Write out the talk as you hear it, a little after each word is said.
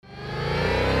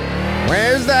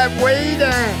Where's that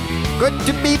waiter? Good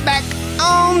to be back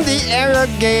on the air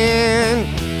again.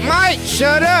 Mike,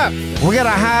 shut up. We gotta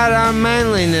hide our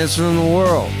manliness from the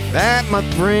world. That, my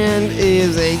friend,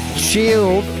 is a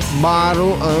chilled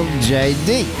bottle of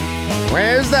JD.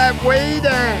 Where's that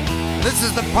waiter? This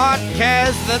is the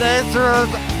podcast that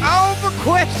answers all the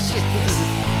questions.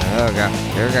 Oh, God.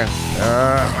 Here we go.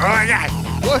 Oh, my God.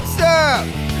 What's up?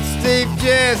 It's Steve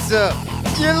Jessup.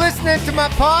 You're listening to my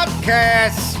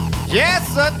podcast,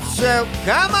 Jessup Show.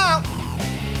 Come on.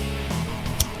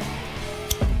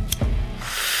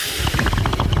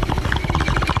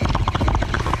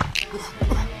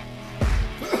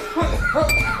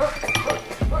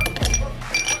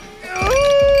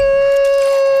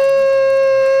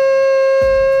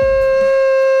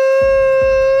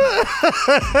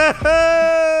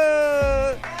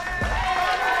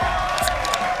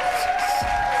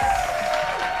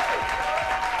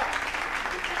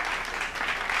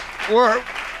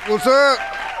 What's up?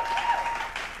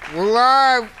 We're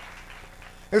live.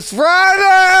 It's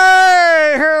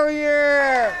Friday! Hell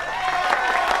yeah!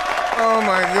 Oh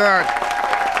my God.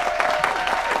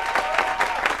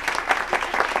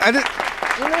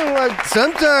 Like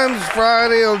sometimes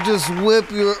Friday will just whip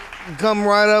you, come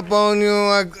right up on you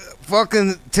like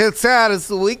fucking tits out. It's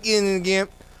the weekend again.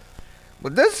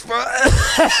 But this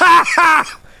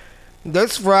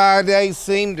Friday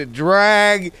seemed to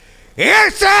drag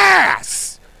its ass.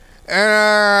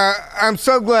 And I'm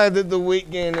so glad that the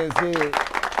weekend is here.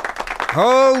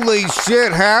 Holy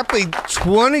shit, happy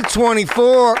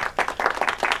 2024.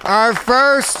 Our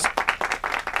first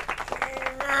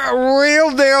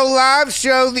real deal live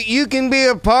show that you can be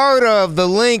a part of. The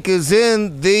link is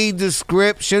in the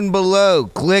description below.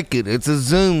 Click it. It's a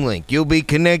Zoom link. You'll be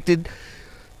connected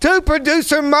to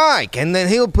producer Mike, and then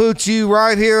he'll put you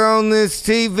right here on this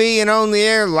TV and on the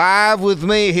air live with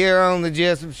me here on the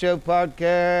Jessup Show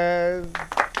podcast.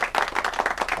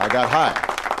 I got high.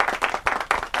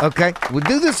 Okay, we'll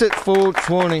do this at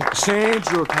 4:20.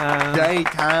 Central time.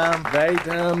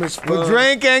 Daytime is fun. We're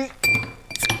drinking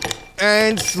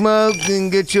and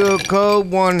smoking. Get you a cold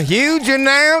one. Huge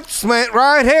announcement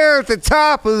right here at the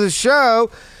top of the show.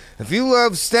 If you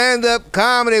love stand-up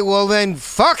comedy, well then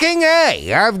fucking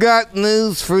A, I've got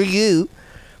news for you.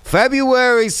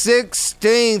 February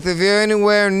 16th, if you're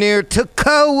anywhere near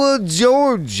Toccoa,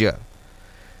 Georgia.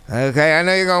 Okay, I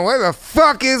know you're going, where the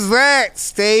fuck is that,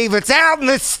 Steve? It's out in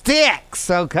the sticks,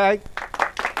 okay?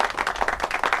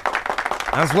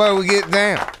 That's where we get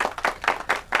down.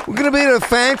 We're going to be at a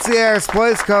fancy-ass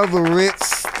place called the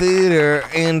Ritz Theater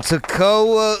in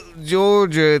Toccoa,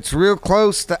 Georgia. It's real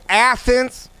close to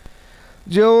Athens,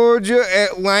 Georgia,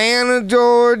 Atlanta,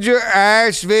 Georgia,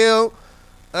 Asheville,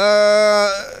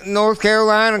 North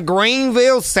Carolina,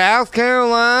 Greenville, South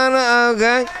Carolina,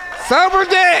 okay? Sober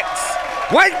dicks,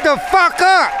 wake the fuck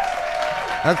up!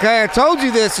 Okay, I told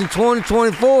you this in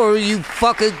 2024, you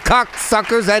fucking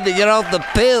cocksuckers had to get off the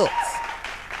pills.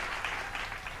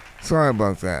 Sorry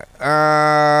about that.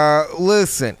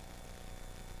 Listen,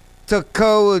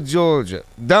 Toccoa, Georgia,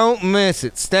 don't miss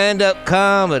it. Stand-up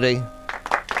comedy.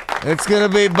 It's gonna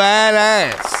be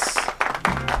badass.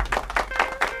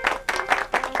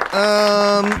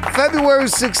 February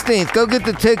 16th. Go get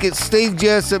the tickets,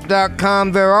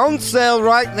 stevejessup.com. They're on sale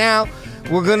right now.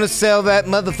 We're gonna sell that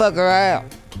motherfucker out.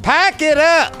 Pack it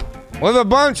up with a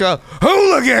bunch of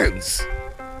hooligans.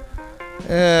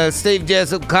 Steve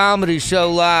Jessup Comedy Show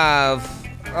Live.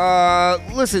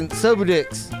 Listen, Sober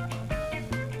Dicks.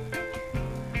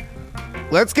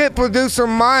 Let's get producer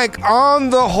Mike on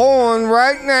the horn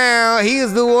right now. He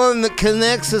is the one that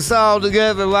connects us all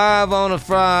together live on a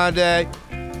Friday.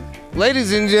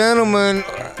 Ladies and gentlemen,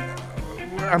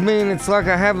 I mean, it's like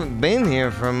I haven't been here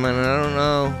for a minute. I don't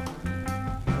know.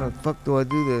 How the fuck do I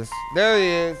do this? There he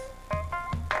is.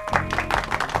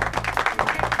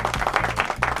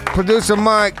 Producer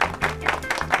Mike.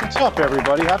 What's up,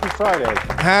 everybody? Happy Friday.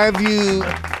 Have you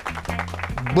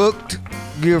booked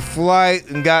your flight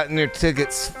and gotten your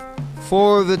tickets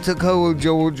for the Toccoa,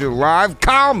 Georgia live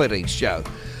comedy show?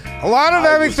 A lot of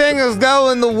everything is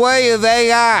going the way of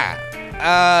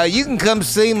AI. You can come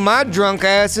see my drunk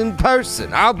ass in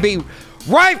person. I'll be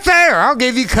right there. I'll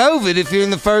give you COVID if you're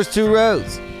in the first two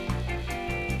rows.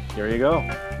 Here you go.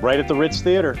 Right at the Ritz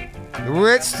Theater. The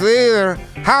Ritz Theater.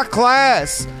 High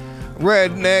class.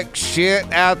 Redneck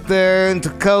shit out there in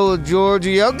Toccoa, Georgia.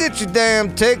 Y'all get your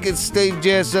damn tickets,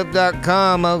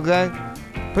 stevejessup.com, okay?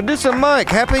 Producer Mike,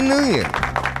 Happy New Year.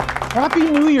 Happy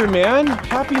New Year, man.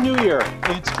 Happy New Year.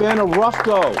 It's been a rough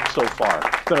go so far.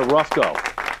 It's been a rough go.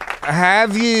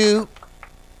 Have you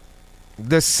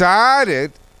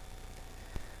decided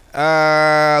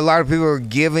A lot of people are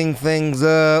giving things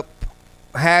up.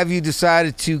 Have you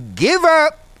decided to give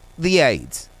up the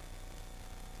AIDS?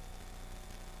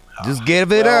 Just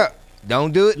give it up.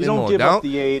 Don't do it anymore. Don't give up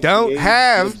the AIDS. Don't the AIDS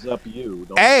have gives up you.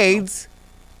 Don't AIDS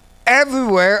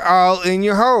everywhere, all in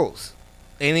your holes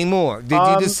anymore. Did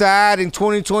you decide in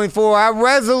 2024, I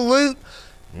resolute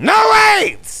no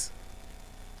AIDS?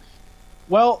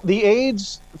 Well, the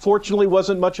AIDS fortunately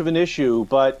wasn't much of an issue,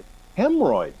 but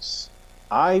hemorrhoids.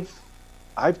 I've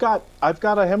got a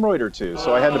hemorrhoid or two,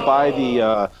 so I had to buy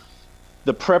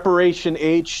the Preparation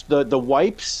H, the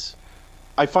wipes.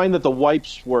 I find that the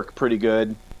wipes work pretty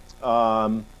good,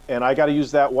 and I got to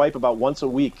use that wipe about once a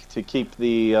week to keep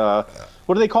the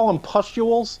what do they call them,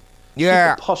 pustules? Yeah,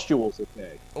 keep the pustules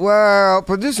okay. Well,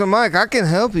 producer Mike, I can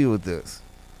help you with this.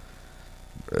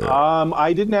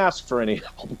 I didn't ask for any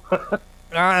help.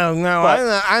 I don't know.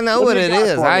 I know what it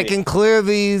is. I can clear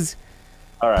these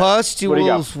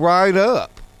pustules right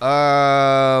up.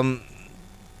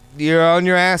 You're on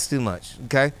your ass too much.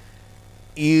 Okay,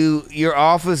 your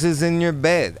office is in your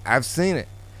bed. I've seen it.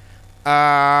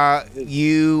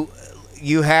 You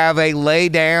have a lay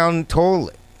down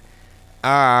toilet.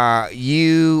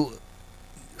 You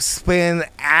spend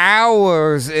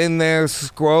hours in there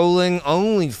scrolling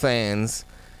OnlyFans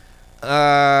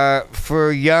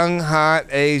for young,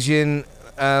 hot Asian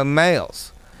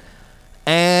males.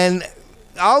 And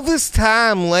all this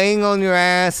time laying on your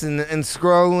ass and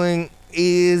scrolling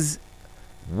is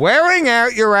wearing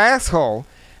out your asshole.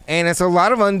 And it's a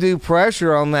lot of undue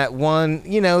pressure on that one.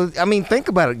 You know, I mean, think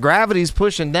about it. Gravity's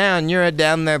pushing down. You're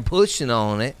down there pushing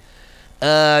on it.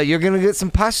 You're going to get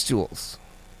some pustules.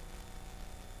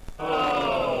 Okay.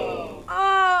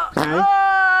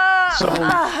 So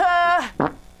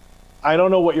I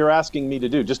don't know what you're asking me to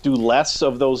do. Just do less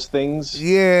of those things.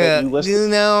 Yeah, you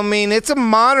know, I mean, it's a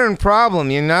modern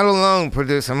problem. You're not alone,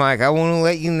 producer Mike. I want to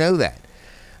let you know that.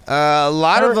 A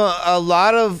lot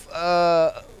of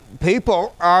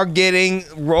people are getting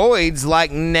roids like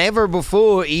never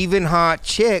before, even hot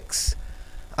chicks,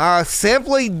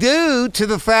 simply due to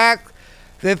the fact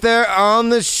that they're on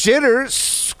the shitter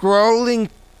scrolling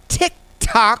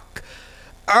TikTok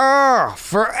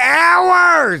for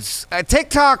hours.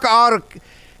 TikTok ought to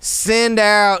send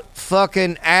out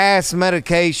fucking ass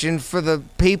medication for the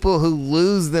people who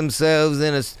lose themselves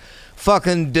in a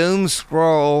fucking doom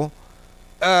scroll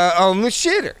on the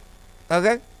shitter.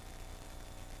 Okay?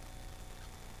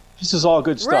 This is all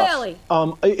good stuff. Really?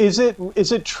 Is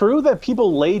it true that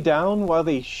people lay down while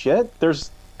they shit?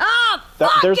 Is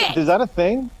that a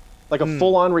thing? Like a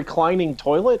full-on reclining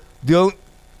toilet?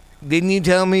 Didn't you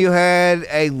tell me you had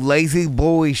a lazy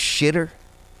boy shitter?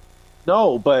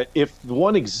 No, but if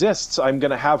one exists, I'm going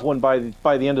to have one by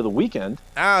the end of the weekend.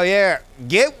 Oh, yeah.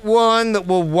 Get one that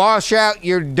will wash out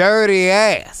your dirty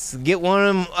ass. Get one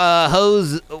of them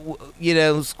hose,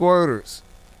 squirters.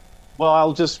 Well,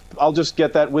 I'll just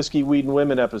get that Whiskey, Weed, and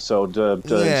Women episode to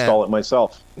install it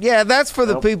myself. Yeah, that's for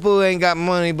the people who ain't got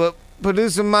money. But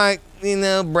producer Mike,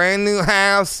 brand new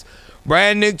house,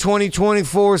 brand new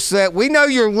 2024 set. We know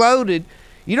you're loaded.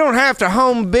 You don't have to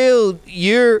home build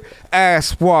your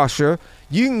ass washer.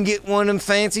 You can get one of them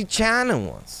fancy China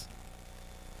ones.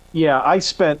 Yeah, I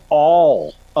spent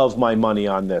all of my money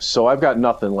on this, so I've got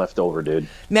nothing left over, dude.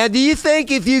 Now, do you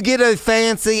think if you get a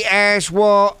fancy ass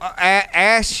washer,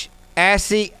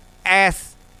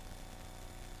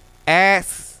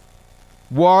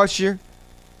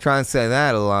 trying to say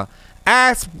that a lot,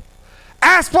 ass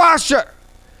washer,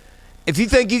 if you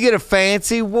think you get a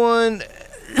fancy one,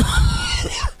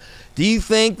 do you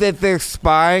think that they're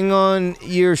spying on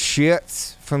your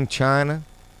shits from China?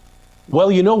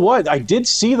 Well, you know what? I did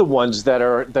see the ones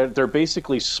they're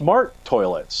basically smart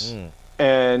toilets,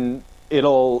 and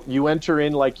you enter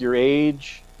in like your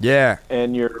age,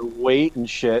 and your weight and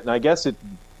shit, and I guess it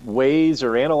weighs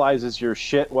or analyzes your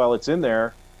shit while it's in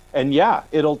there, and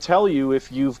it'll tell you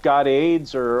if you've got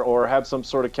AIDS or have some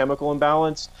sort of chemical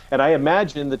imbalance. And I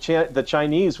imagine the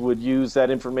Chinese would use that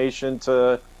information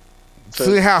to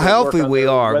see how healthy we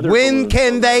are. When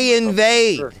can they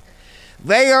invade? Sure.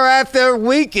 They are at their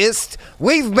weakest.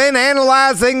 We've been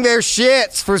analyzing their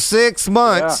shits for 6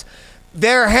 months. Yeah.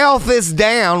 Their health is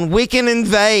down. We can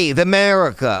invade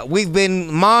America. We've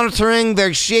been monitoring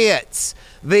their shits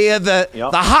via the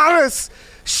hottest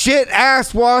shit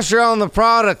ass washer on the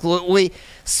product. We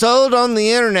sold on the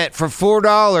internet for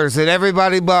 $4 and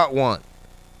everybody bought one.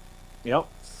 Yep.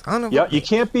 You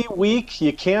can't be weak.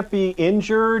 You can't be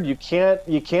injured. You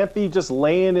can't be just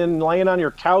laying on your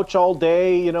couch all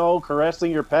day,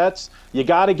 caressing your pets. You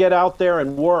got to get out there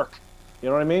and work. You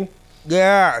know what I mean?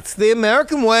 Yeah, it's the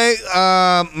American way,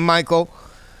 Michael.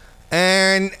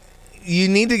 And you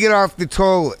need to get off the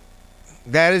toilet.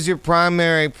 That is your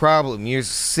primary problem. You're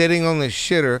sitting on the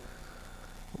shitter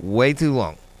way too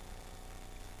long.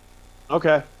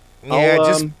 Okay. Yeah,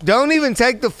 just don't even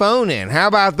take the phone in. How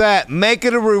about that? Make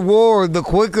it a reward. The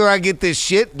quicker I get this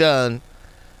shit done,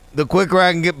 the quicker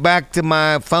I can get back to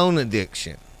my phone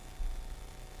addiction.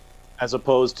 As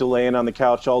opposed to laying on the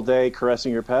couch all day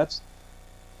caressing your pets?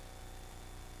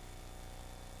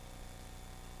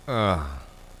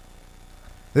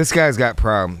 This guy's got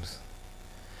problems.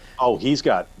 Oh, he's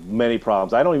got many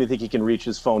problems. I don't even think he can reach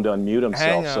his phone to unmute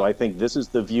himself. So I think this is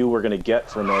the view we're going to get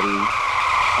from Eddie.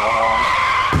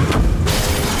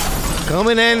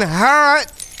 Coming in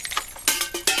hot.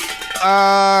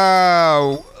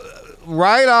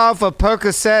 Right off of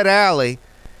Percocet Alley.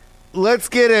 Let's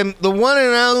get him, the one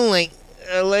and only,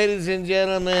 ladies and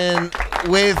gentlemen,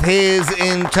 with his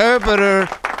interpreter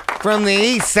from the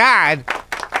east side.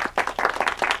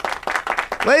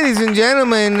 Ladies and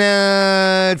gentlemen,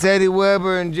 it's Eddie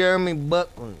Weber and Jeremy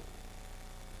Buckland.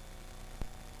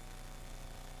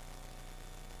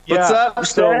 What's up,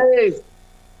 Steve?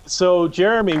 So,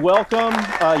 Jeremy, welcome.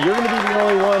 You're going to be the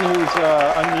only one who's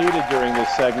unmuted during this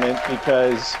segment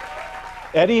because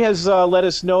Eddie has let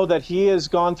us know that he has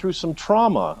gone through some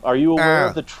trauma. Are you aware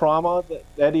of the trauma that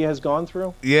Eddie has gone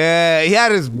through? Yeah, he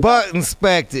had his butt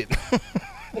inspected.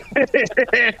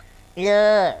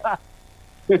 Yeah.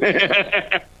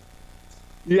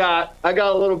 Yeah, I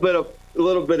got a little bit of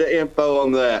info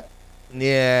on that.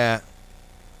 Yeah.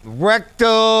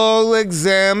 Rectal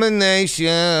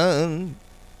examination.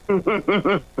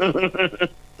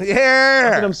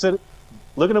 Yeah.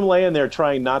 Look at him laying there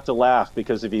trying not to laugh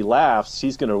because if he laughs,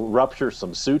 he's going to rupture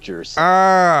some sutures.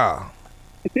 Oh.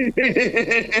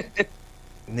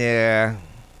 Yeah.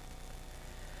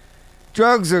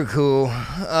 Drugs are cool.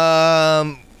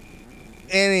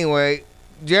 Anyway,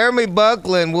 Jeremy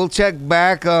Buckland, we'll check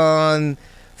back on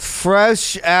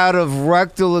fresh out of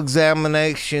rectal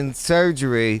examination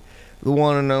surgery. The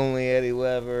one and only Eddie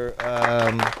Weber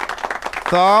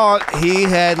thought he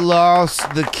had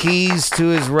lost the keys to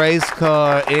his race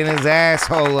car in his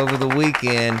asshole over the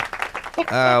weekend.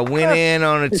 Went in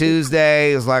on a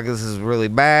Tuesday. It was like, this is really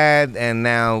bad. And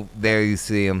now there you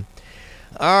see him.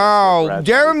 Oh,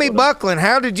 Jeremy Buckland,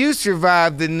 how did you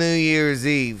survive the New Year's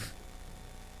Eve?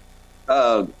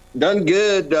 Done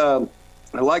good.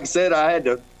 Like I said, I had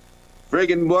to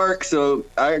friggin' work, so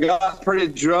I got pretty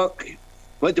drunk.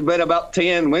 Went to bed about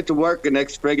 10, went to work the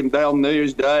next friggin' day on New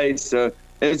Year's Day, so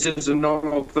it's just a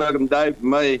normal fucking day for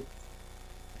me.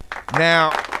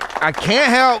 Now, I can't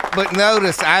help but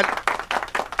notice, I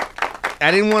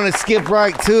didn't want to skip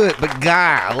right to it, but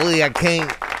golly, I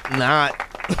can't not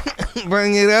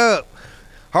bring it up.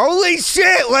 Holy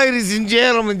shit, ladies and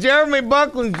gentlemen. Jeremy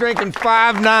Buckland's drinking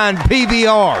 5.9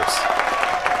 PBRs.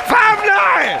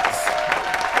 5.9s!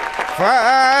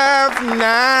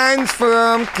 5.9s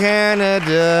from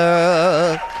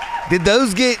Canada. Did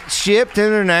those get shipped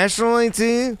internationally to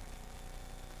you?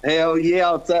 Hell yeah.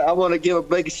 I want to give a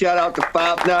big shout out to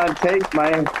 5.9 Taste,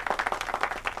 man.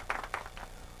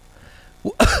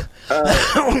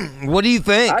 What do you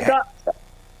think?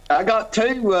 I got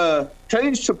two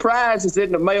surprises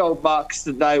in the mailbox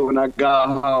today when I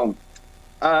got home.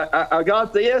 I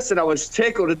got this and I was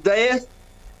tickled to death.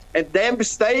 And damn it,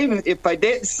 Steve, if they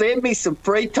didn't send me some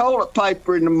free toilet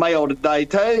paper in the mail today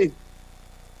too.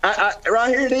 Right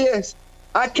here it is.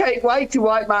 I can't wait to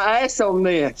wipe my ass on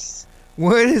this.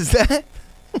 What is that?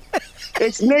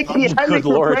 It's Nikki Haley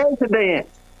for president.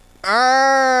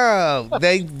 Oh,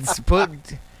 they put...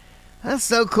 That's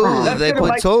so cool. They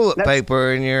put toilet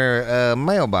paper in your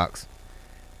mailbox.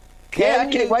 Yeah,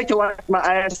 I can't wait to wipe my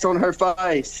ass on her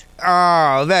face.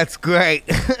 Oh, that's great.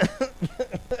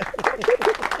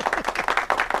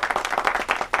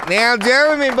 Now,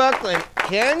 Jeremy Buckland,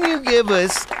 can you give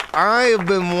us... I have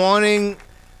been wanting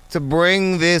to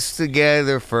bring this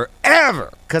together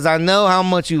forever because I know how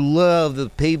much you love the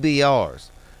PBRs.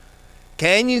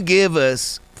 Can you give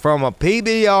us, from a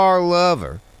PBR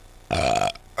lover...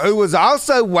 who was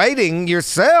also waiting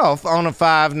yourself on a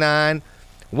 5.9,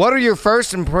 what are your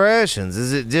first impressions?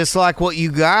 Is it just like what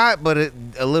you got, but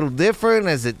a little different?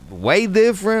 Is it way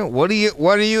different? What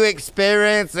are you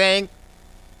experiencing?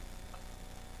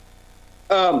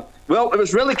 Well, it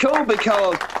was really cool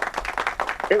because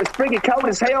it was freaking cold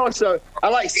as hell. So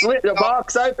I slit the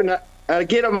box open, I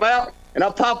get them out, and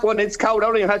I pop one. It's cold. I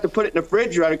don't even have to put it in the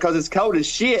refrigerator because it's cold as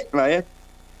shit, man.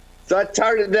 So I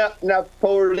turned it up and I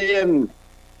poured it in.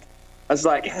 I was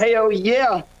like, hell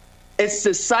yeah. It's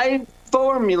the same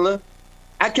formula.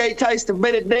 I can't taste a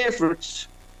bit of difference.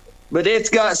 but it's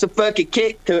got some fucking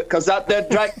kick to it because I done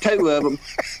drank 2 of them,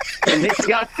 and it's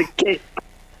got the kick.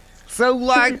 So,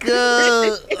 like,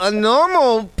 a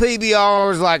normal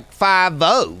PBR is like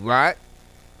 5.0, right?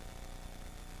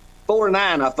 4.9,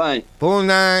 I think.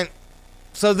 4.9.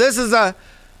 So this is a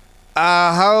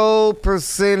whole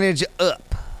percentage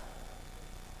up.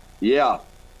 Yeah.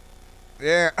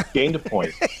 Yeah. Gained a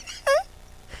point.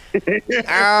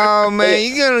 Oh, man,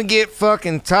 you're going to get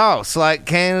fucking tossed like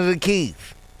Canada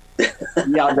Keith.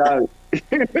 Yeah, I know.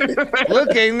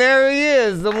 Look, and there he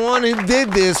is, the one who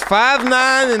did this,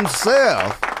 5'9"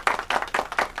 himself.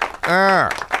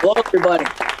 Hello, everybody.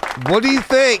 What do you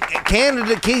think?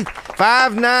 Canada Keith,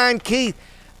 5'9" Keith.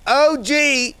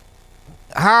 OG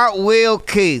Hot Wheel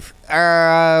Keith.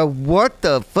 What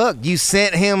the fuck? You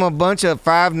sent him a bunch of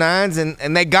 5'9s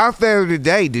and they got there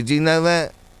today. Did you know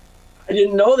that? I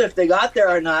didn't know if they got there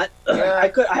or not.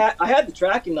 I had the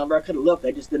tracking number. I could have looked.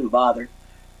 I just didn't bother.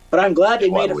 But I'm glad they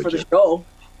made it for the show.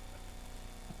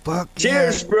 Fuck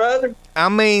Cheers, yeah. brother. I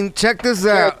mean, check this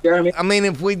out. Jeremy. I mean,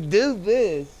 if we do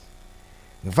this,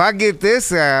 if I get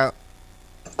this out,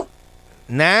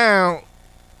 now,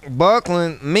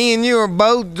 Buckland, me and you are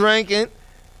both drinking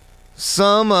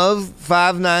some of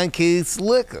 5'9" Keith's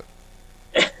liquor.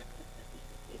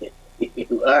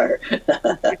 You are.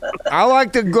 I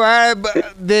like to grab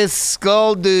this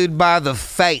skull dude by the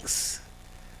face.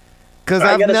 Because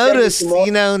I've noticed,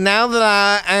 you know, now that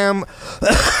I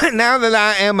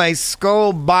am a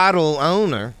skull bottle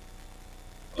owner,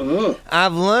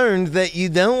 I've learned that you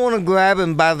don't want to grab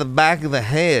him by the back of the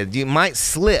head. You might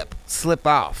slip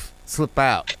off, slip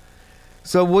out.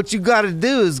 So what you got to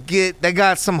do is they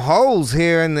got some holes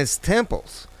here in his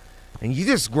temples, and you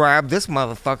just grab this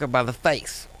motherfucker by the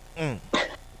face. And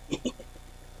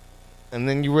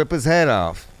then you rip his head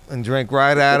off and drink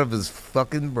right out of his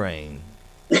fucking brain.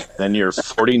 Then you're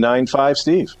 49.5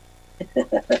 Steve.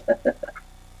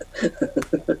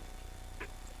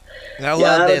 I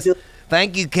love this.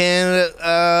 Thank you, Canada.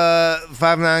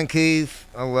 5'9" Keith.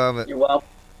 I love it. You're welcome.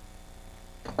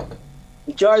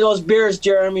 Enjoy those beers,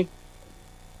 Jeremy.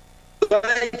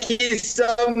 Thank you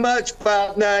so much,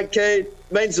 5'9",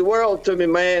 means the world to me,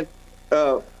 man.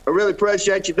 I really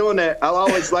appreciate you doing that. I'll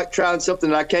always like trying something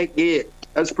that I can't get.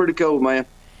 That's pretty cool, man.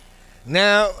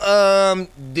 Now,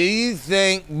 do you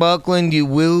think, Buckland, you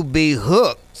will be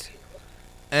hooked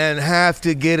and have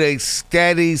to get a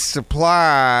steady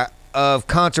supply of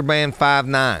contraband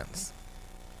 5'9"s?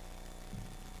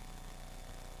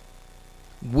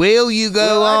 Will you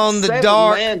go on the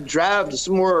dark? Man, drive to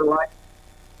somewhere like.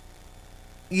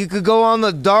 You could go on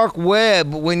the dark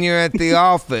web when you're at the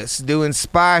office doing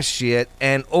spy shit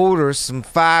and order some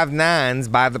 5'9"s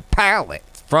by the pallet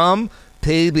from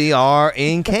PBR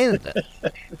in Canada.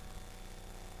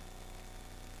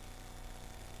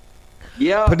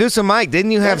 Yeah. Producer Mike,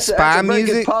 didn't you have spy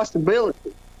music? That's a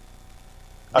possibility.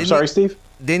 I'm sorry, Steve?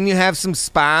 Didn't you have some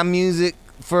spy music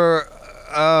for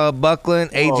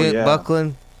Buckland, Agent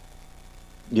Buckland?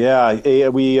 Yeah,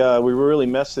 we were really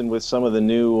messing with some of the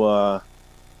new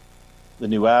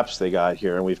apps they got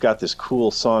here, and we've got this cool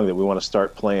song that we want to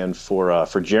start playing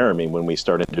for Jeremy when we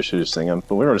start introducing him.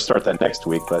 But we're going to start that next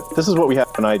week. But this is what we have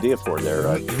an idea for there.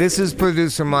 Right? This is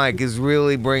producer Mike is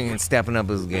really stepping up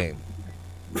his game.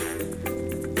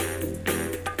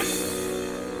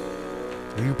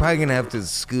 You're probably going to have to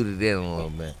scoot it in a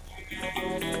little bit.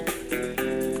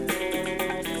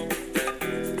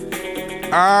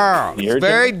 Oh, it's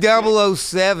very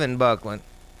 007, Buckland.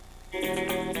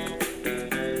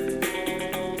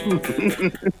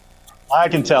 I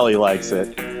can tell he likes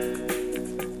it.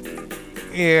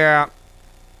 Yeah.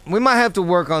 We might have to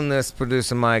work on this,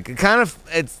 producer Mike. It kind of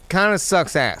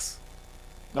sucks ass.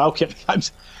 Okay.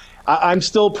 I'm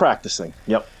still practicing.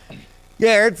 Yep.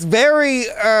 Yeah, it's very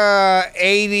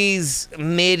 80s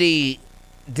MIDI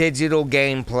digital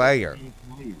game player.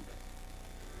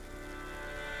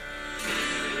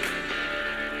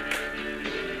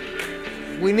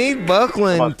 We need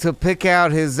Buckland to pick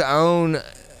out his own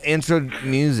intro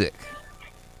music.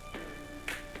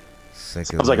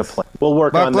 Sounds like a plan. We'll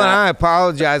work on that. Buckland, I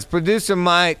apologize. Producer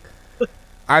Mike,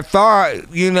 I thought,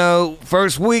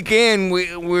 first weekend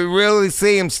we really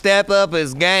see him step up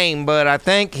his game, but I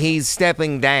think he's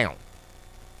stepping down.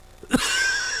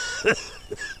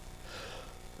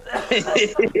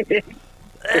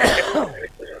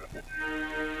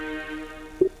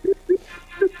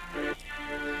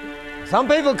 Some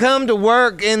people come to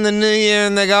work in the new year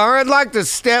and they go, I'd like to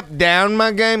step down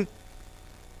my game.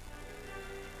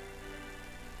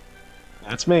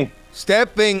 That's me.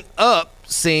 Stepping up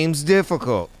seems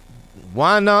difficult.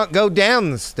 Why not go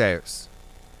down the stairs?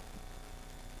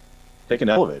 Take an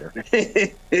elevator.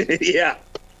 Yeah.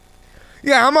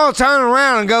 Yeah, I'm gonna turn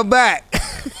around and go back.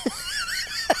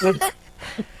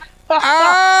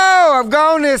 Oh, I've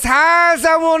gone as high as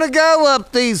I want to go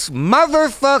up these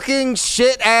motherfucking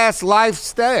shit-ass life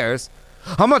stairs.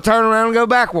 I'm going to turn around and go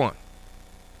back one.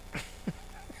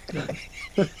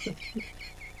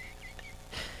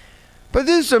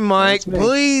 Producer Mike,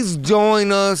 please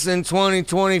join us in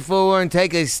 2024 and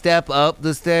take a step up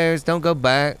the stairs. Don't go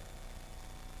back.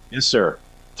 Yes, sir.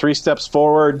 3 steps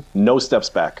forward, no steps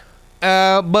back.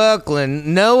 Buckland,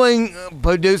 knowing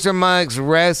Producer Mike's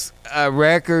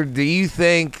record, do you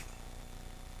think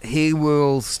he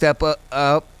will step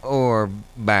up or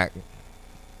back?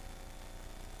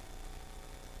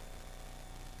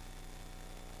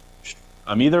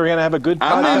 I'm either going to have a good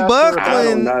podcast. I mean,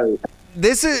 Buckland,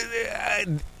 this is,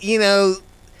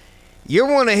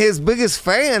 you're one of his biggest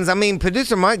fans. I mean,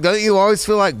 Producer Mike, don't you always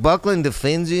feel like Buckland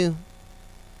defends you?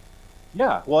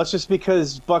 Yeah, well, it's just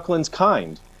because Buckland's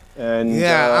kind. And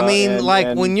yeah, I mean,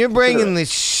 when you're bringing the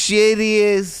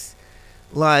shittiest,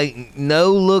 like,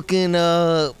 no looking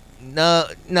up,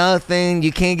 nothing,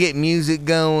 you can't get music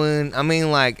going. I mean,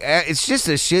 like, it's just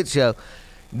a shit show.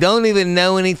 Don't even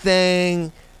know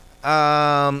anything.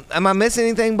 Am I missing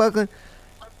anything, Buckland?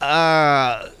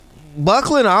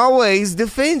 Buckland always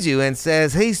defends you and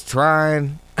says he's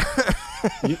trying.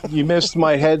 you missed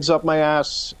my heads up my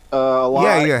ass a lot.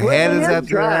 Yeah, your head is up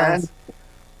your ass.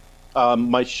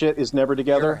 My shit is never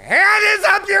together. Your head is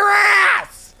up your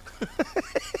ass.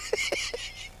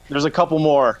 There's a couple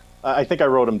more. I think I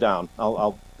wrote them down.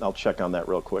 I'll check on that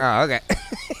real quick. Oh, okay.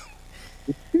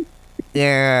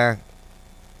 Yeah.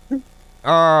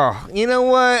 Oh, you know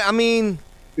what? I mean,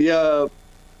 yeah.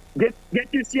 Get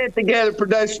your shit together,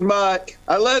 Producer Mike.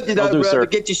 I love you, though, brother. Sir.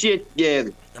 Get your shit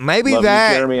together. Maybe love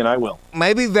that, you, Jeremy, and I will.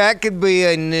 Maybe that could be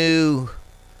a new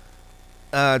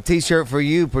T-shirt for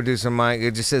you, Producer Mike.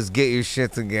 It just says "Get your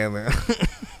shit together."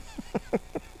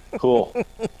 Cool.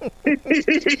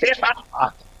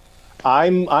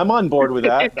 I'm on board with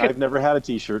that. I've never had a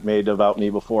T-shirt made about me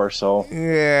before, so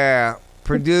yeah.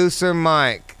 Producer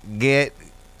Mike, get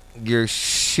your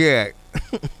shit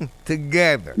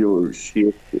together. Your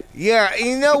shit. Yeah,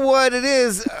 you know what it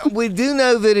is? We do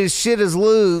know that his shit is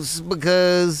loose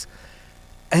because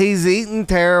he's eating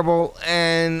terrible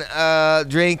and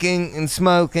drinking and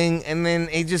smoking, and then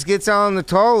he just gets on the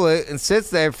toilet and sits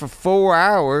there for 4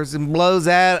 hours and blows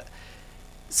out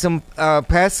some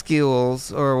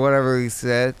pescules or whatever he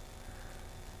said.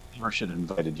 I should have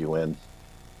invited you in.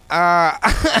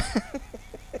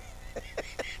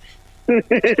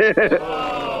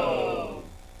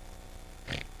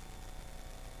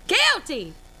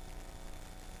 Guilty.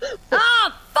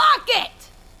 Oh, fuck it.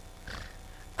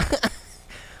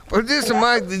 Producer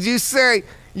Mike, did you say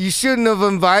you shouldn't have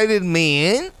invited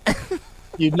me in?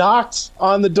 You knocked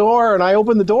on the door, and I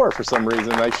opened the door for some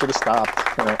reason. I should have stopped.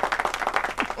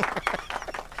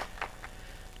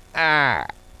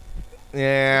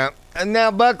 Yeah. And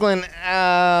now, Buckland,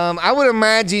 I would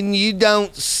imagine you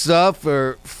don't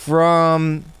suffer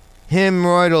from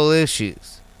hemorrhoidal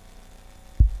issues.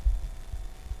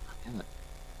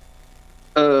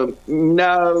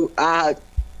 No, I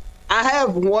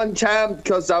have one time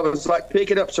because I was like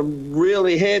picking up some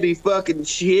really heavy fucking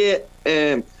shit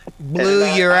and blew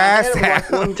your ass out.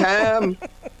 Like one time,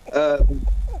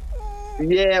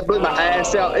 yeah, blew my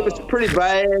ass out. It was pretty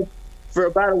bad for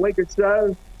about a week or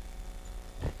so.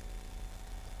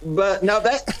 But no,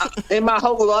 that in my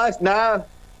whole life, no,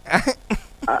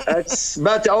 that's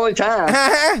about the only time.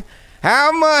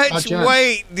 How much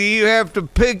weight do you have to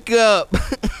pick up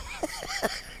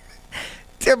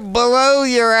to blow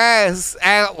your ass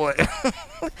outward?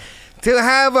 To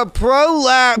have a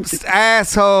prolapsed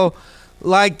asshole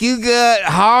like you got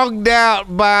hogged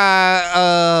out by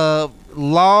a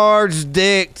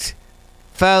large-dicked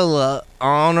fella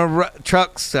on a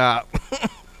truck stop.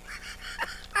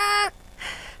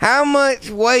 How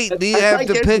much weight do you have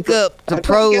to pick up to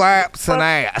prolapse an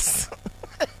ass?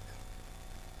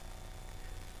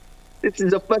 This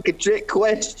is a fucking trick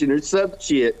question or some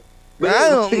shit. I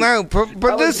don't know.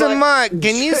 Producer Mike,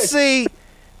 can you see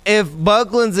if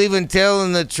Buckland's even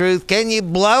telling the truth? Can you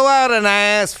blow out an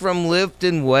ass from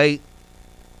lifting weight?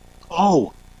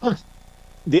 Oh,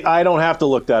 I don't have to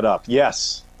look that up.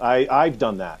 Yes, I've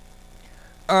done that.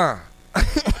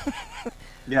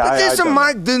 Yeah, Producer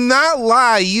Mike, do not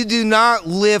lie. You do not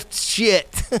lift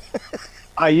shit.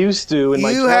 I used to. In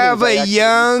my 20s, you have a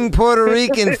young Puerto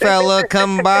Rican fella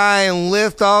come by and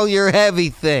lift all your heavy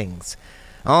things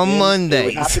on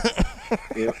Mondays.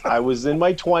 I was in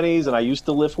my 20s, and I used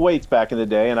to lift weights back in the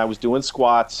day, and I was doing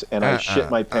squats, and I shit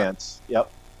my pants. Yep.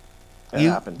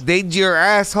 happened. Did your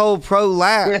asshole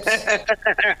prolapse?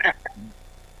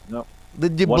 No.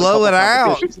 Did you blow it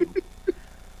out?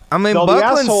 I mean, No,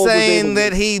 Buckland's saying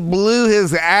that he blew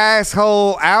his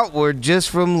asshole outward just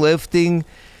from lifting.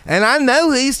 And I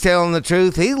know he's telling the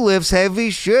truth. He lifts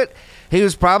heavy shit. He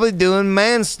was probably doing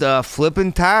man stuff,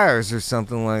 flipping tires or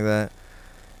something like that.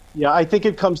 Yeah, I think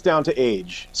it comes down to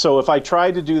age. So if I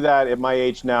tried to do that at my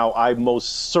age now, I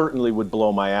most certainly would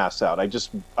blow my ass out. I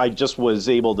just was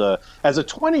able to. As a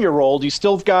 20-year-old, you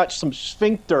still got some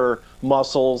sphincter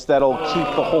muscles that'll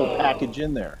keep the whole package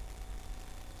in there.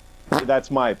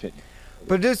 That's my opinion.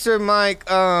 Producer Mike,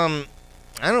 I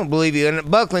don't believe you.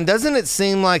 And Buckland, doesn't it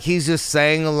seem like he's just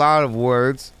saying a lot of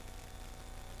words?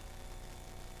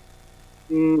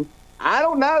 I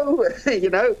don't know. You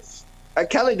know,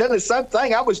 Kelly done the same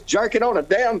thing. I was jerking on a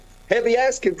damn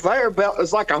heavy-ass conveyor belt. It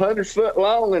was like 100 foot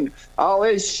long and all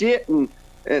this shit. And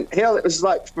hell, it was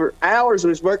like for hours I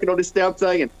was working on this damn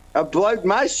thing. And I blowed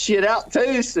my shit out,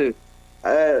 too. So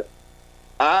I'm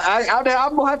going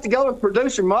to have to go with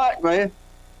producer Mike, man.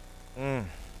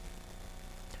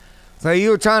 So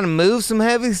you were trying to move some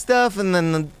heavy stuff and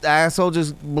then the asshole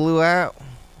just blew out?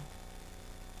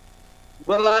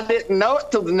 Well, I didn't know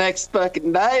it till the next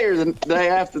fucking day or the day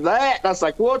after that. And I was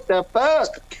like, what the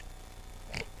fuck?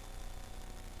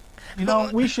 You know,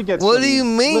 we should get What do you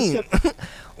mean?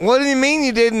 What do you mean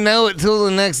you didn't know it till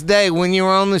the next day when you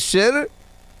were on the shitter?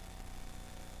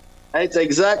 That's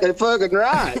exactly fucking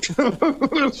right.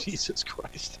 Jesus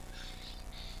Christ.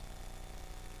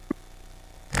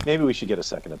 Maybe we should get a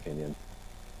second opinion.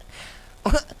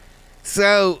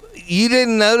 So you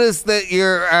didn't notice that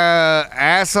your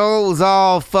asshole was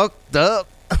all fucked up?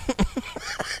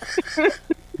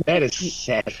 That is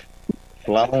sad.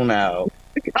 Blown out.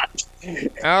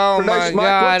 Oh my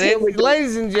God.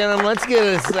 Ladies and gentlemen, let's get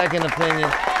a second opinion.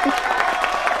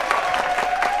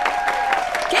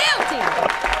 Guilty.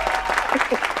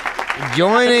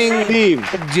 Joining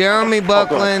Jeremy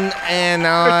Buckland and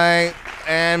I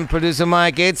and producer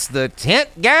Mike, it's the Tent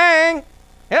Gang.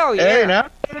 Hell yeah. Hey, now.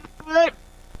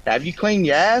 Have you cleaned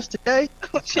your ass today?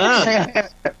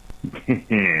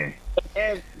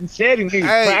 Said he needs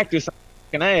practice on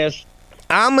fucking ass.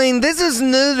 I mean, this is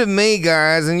new to me,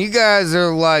 guys, and you guys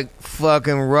are like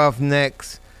fucking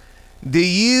roughnecks. Have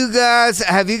you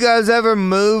guys ever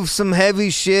moved some heavy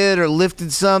shit or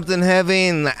lifted something heavy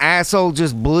and the asshole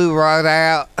just blew right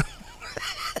out?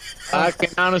 I can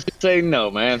honestly say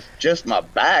no, man. Just my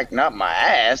back, not my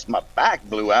ass. My back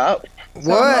blew out.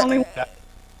 What?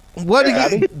 What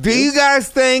do you guys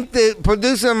think that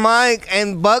producer Mike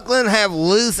and Buckland have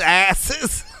loose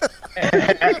asses?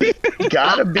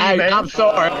 Gotta be, man. I'm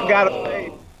sorry. I gotta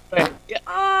say.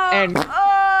 And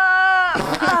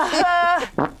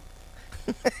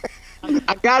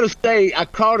I gotta say, I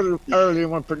caught it earlier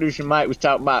when producer Mike was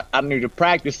talking about I need to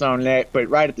practice on that, but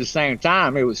right at the same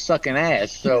time, it was sucking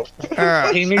ass. So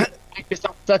he needs to practice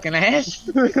on sucking ass.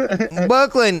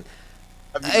 Buckland,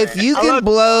 if you can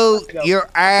blow your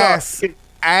ass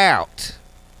out,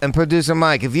 and producer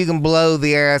Mike, if you can blow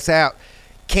the ass out,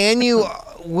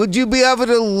 would you be able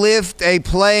to lift a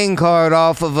playing card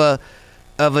off of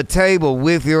a table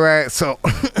with your asshole?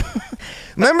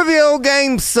 Remember the old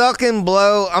game Suck and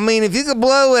Blow? I mean, if you could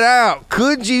blow it out,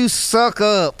 could you suck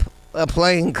up a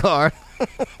playing card?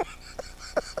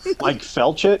 Like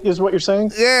felch it is what you're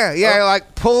saying? Yeah,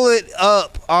 like pull it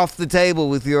up off the table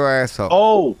with your asshole.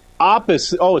 Oh,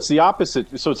 opposite. Oh, it's the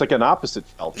opposite. So it's like an opposite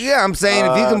felch. Yeah, I'm saying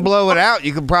if you can blow it out,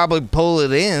 you could probably pull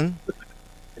it in.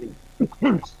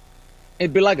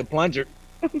 It'd be like a plunger.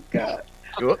 God.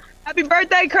 Happy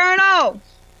birthday, Colonel!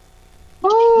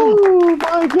 Oh,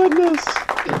 my goodness.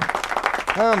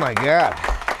 Oh, my God.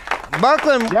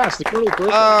 Buckland, Yes, the Colonel's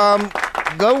birthday.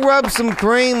 go rub some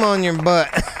cream on your butt.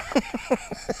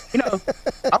 You know,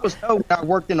 I was told when I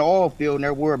worked in the oil field and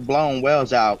there were blown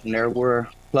wells out and there were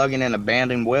plugging in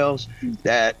abandoned wells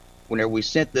that whenever we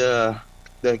sent the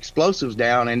explosives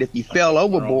down and if you fell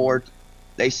overboard,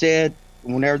 they said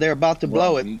whenever they're about to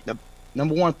blow it, the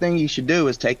number one thing you should do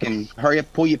is hurry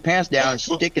up, pull your pants down, and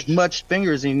stick as much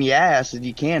fingers in your ass as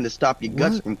you can to stop your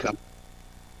guts from coming.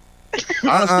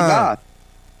 Honest to God.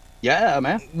 Yeah,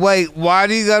 man. Wait, why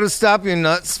do you got to stop your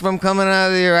nuts from coming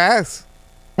out of your ass?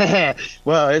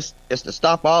 Well, it's to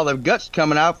stop all the guts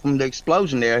coming out from the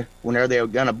explosion there whenever they're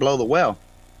gonna blow the well.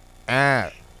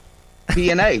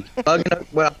 P&A, plug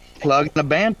and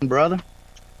abandon, brother.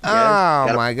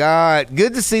 Oh my God!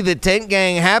 Good to see the Tent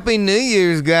Gang. Happy New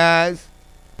Year's, guys.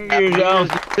 Man.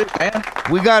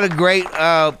 We got a great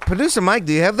producer Mike.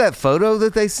 Do you have that photo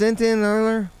that they sent in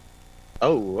earlier?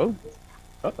 Oh.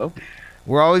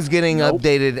 We're always getting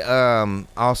updated.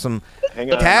 Awesome.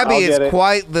 Hang on, Tabby I'll is get it.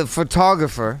 quite the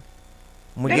photographer.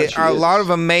 We get a lot of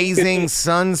amazing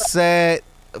sunset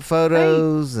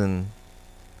photos and.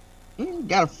 You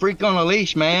got a freak on a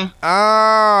leash, man.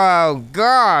 Oh,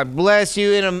 God bless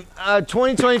you. In a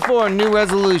 2024 new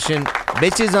resolution,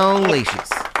 bitches on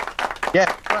leashes. Yeah.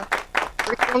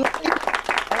 Freak on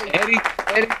a leash.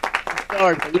 Eddie,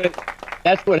 sorry,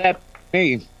 that's what happened to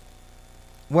me.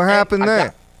 What happened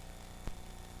there?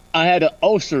 I had an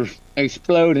ulcer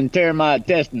explode and tear my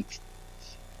intestines.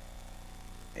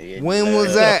 When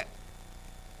was that?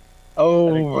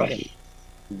 Oh, A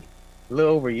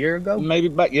little over a year ago. maybe,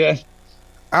 but yeah.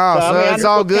 Oh, So, so I mean, it's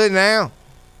all good now?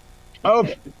 Oh,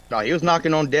 No, he was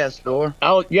knocking on death's door.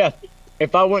 yeah.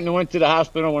 If I wouldn't have went to the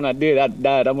hospital when I did, I'd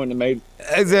died. I wouldn't have made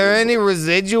it. Is there any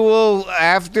residual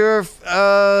after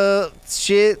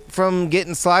shit from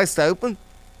getting sliced open?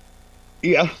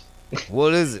 Yeah.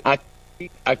 What is it?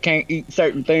 I can't eat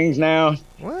certain things now.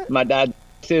 What? My digestive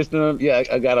system. Yeah,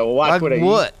 I gotta watch Like what I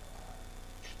what?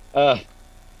 eat.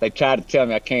 They tried to tell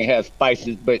me I can't have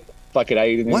spices, but fuck it, I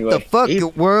eat it What anyway. the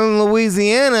fuck? We're in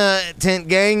Louisiana, tent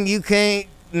gang. You can't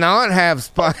not have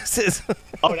spices.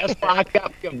 Oh, that's why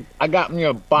I got me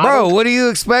a bottle. Bro, what do you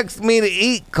expect me to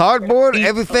eat? Cardboard?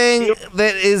 Everything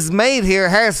that is made here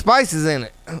has spices in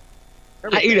it.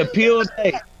 I eat a pill a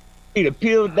day. Eat a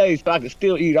pill a day so I can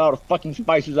still eat all the fucking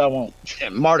spices I want.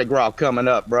 And Mardi Gras coming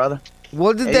up, brother.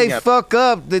 What did Hey, they yeah. fuck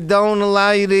up that don't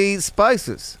allow you to eat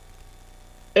spices?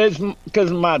 It's because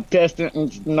of my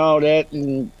intestines and all that,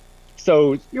 and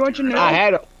so You want your noodle? I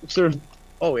had a ulcer,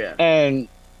 Oh yeah. and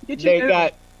Get your they noodle.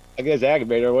 got, I guess,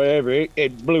 aggravated or whatever.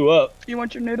 It blew up. You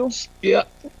want your noodles? Yeah.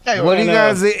 What are you And,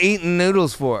 guys eating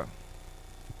noodles for?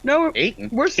 No, Eating.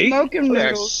 we're smoking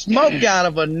There's noodles. smoke out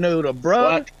of a noodle, bro.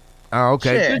 What? Oh,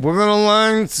 okay. Shit. We're gonna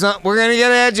learn something. We're gonna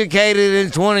get educated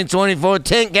in 2024.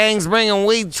 Tent gangs bringing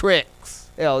weed tricks.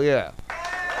 Hell yeah.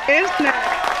 It's not.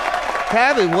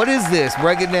 Tabby, what is this?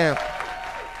 Break it down.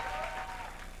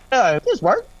 This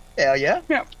work. Hell yeah.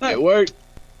 Yeah, It look, worked.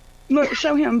 look,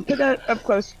 show him. Put that up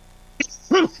close.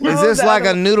 Is this like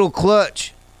a noodle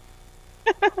clutch?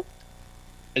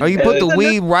 Oh, you put the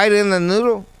weed right in the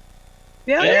noodle?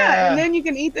 Yeah, Yeah. and then you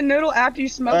can eat the noodle after you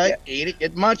smoke Right. it. Eat it.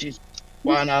 Get munchies.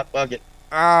 Why not? Fuck it.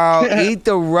 Oh, eat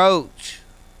the roach.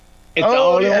 It's Oh,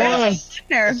 all in yeah. one.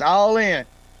 There. It's all in.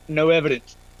 No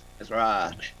evidence. That's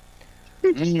right.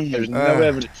 There's no Uh.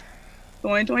 evidence.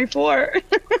 2024.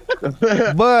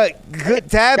 But,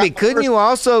 Tabby, couldn't you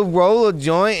also roll a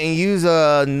joint and use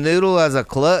a noodle as a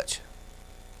clutch?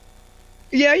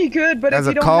 Yeah, you could, but As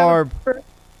if a you don't carb. have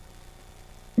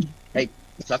Hey,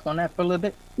 suck on that for a little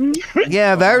bit.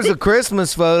 Yeah, there's a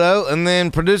Christmas photo. And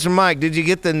then, Producer Mike, did you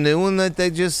get the new one that they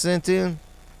just sent in?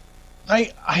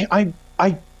 I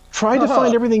tried to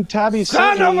find everything Tabby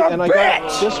sent me, and I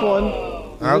got this one.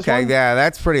 and this Okay, one. yeah,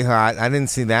 that's pretty hot. I didn't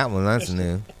see that one. That's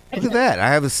new. Look at that. I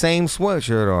have the same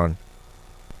sweatshirt on.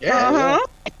 Yeah.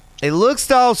 It looks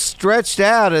all stretched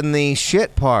out in the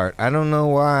shit part. I don't know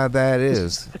why that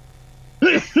is.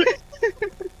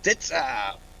 It's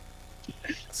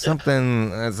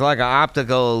Something, it's like an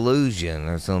optical illusion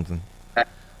or something.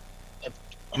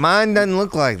 Mine doesn't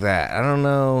look like that. I don't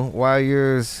know why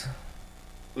yours...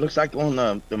 looks like on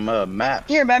the maps.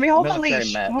 Here, baby, hold my Military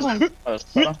leash. maps. Hold on.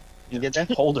 Hold on. You get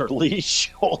that? Hold her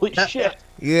leash. Holy shit.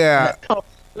 Yeah,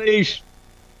 Please.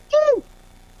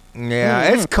 yeah.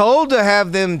 It's cold to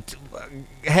have them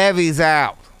heavies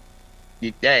out.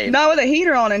 Dave. No, with a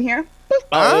heater on in here.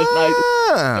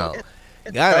 Oh,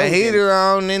 got a frozen. heater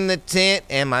on in the tent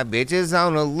and my bitch is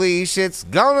on a leash. It's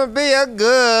gonna be a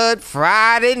good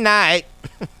Friday night.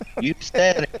 You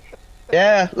said it.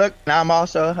 Yeah, look, now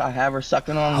I have her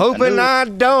sucking on. a Hoping noodle. I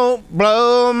don't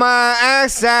blow my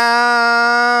ass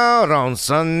out on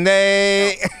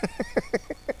Sunday.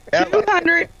 Yeah,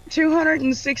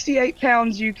 268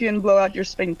 pounds you can blow out your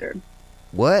sphincter.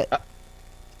 What?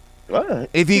 what?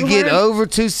 If you get 200? over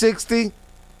 260?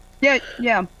 Yeah,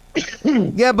 yeah.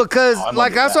 Yeah, because I'm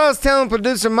like under that's what I was telling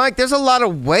producer Mike. There's a lot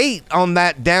of weight on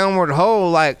that downward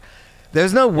hole. Like,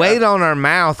 there's no weight on our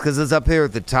mouth because it's up here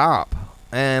at the top,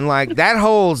 and like that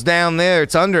hole's down there.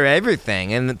 It's under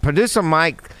everything. And producer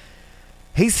Mike,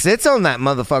 he sits on that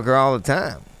motherfucker all the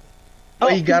time. Oh,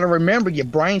 you got to remember your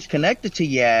brain's connected to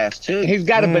your ass too. He's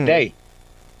got a bidet.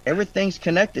 Everything's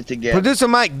connected together. Producer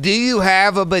Mike, do you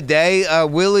have a bidet?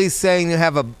 Willie's saying you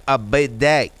have a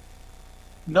bidet.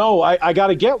 No, I got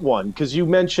to get one because you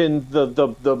mentioned the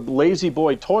lazy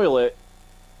boy toilet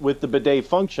with the bidet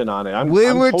function on it. We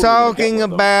I'm were totally gonna get talking one of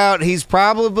those. about he's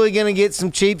probably going to get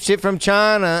some cheap shit from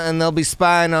China and they'll be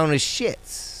spying on his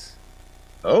shits.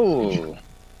 Oh,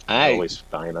 Hey, Always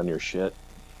spying on your shit.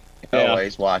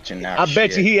 Always watching now. I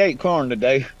bet you he ate corn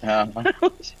today.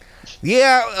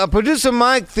 Yeah, producer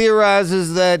Mike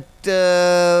theorizes that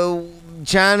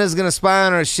China's gonna spy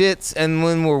on our shits, and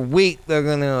when we're weak, they're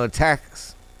gonna attack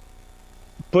us.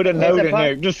 Put a note in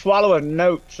there. Just swallow a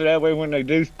note so that way when they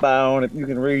do spy on it, you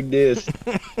can read this.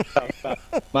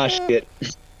 My shit.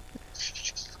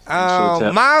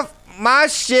 My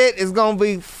shit is gonna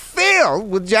be filled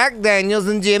with Jack Daniels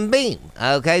and Jim Beam.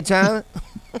 Okay, China.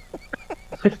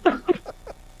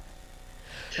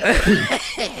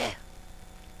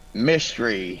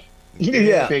 Mystery.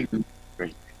 Yeah. Big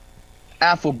mystery.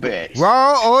 Alphabet.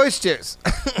 Raw oysters.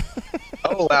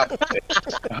 Oh, alphabet.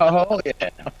 Oh,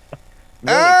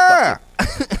 yeah.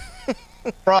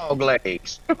 Frog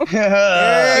legs.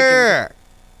 Yeah.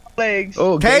 Legs.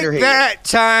 Oh, Take gator that,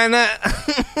 China.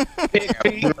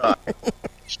 head.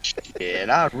 Shit,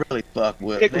 I really fuck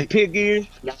with Pickle pig ears.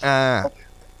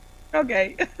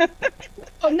 Okay.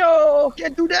 Oh, no.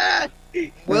 Can't do that.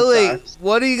 Willie,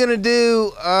 what are you gonna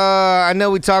do? I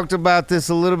know we talked about this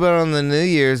a little bit on the New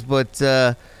Year's, but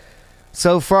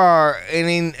so far,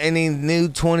 any new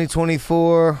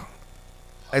 2024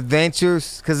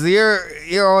 adventures? Because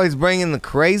you're always bringing the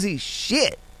crazy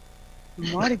shit.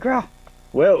 Mardi Gras.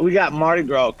 Well, we got Mardi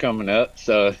Gras coming up,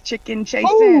 so Chicken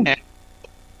chasing.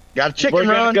 Got a chicken we're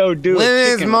run. gonna go do When a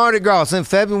is chicken. Mardi Gras? It's in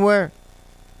February?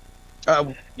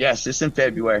 Yes, it's in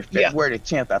February. February the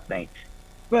 10th, I think.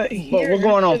 But we're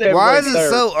going on February Why is it 3rd.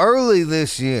 so early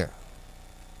this year?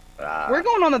 We're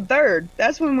going on the 3rd.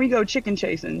 That's when we go chicken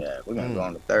chasing. Yeah, we're gonna go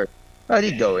on the 3rd.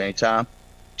 You go anytime.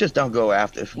 Just don't go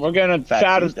after. We're gonna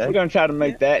try to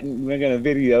make that, and we're gonna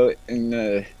video it,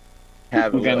 and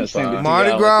Have we're gonna send it to Mardi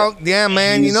y'all. Gras, yeah,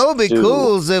 man. You know, it'd be Please do.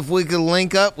 cool is if we could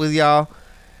link up with y'all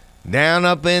down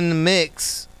up in the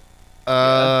mix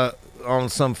on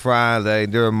some Friday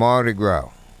during Mardi Gras.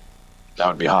 That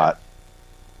would be hot.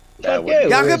 That would Yeah,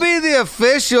 Y'all could be the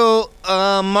official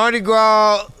Mardi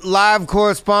Gras live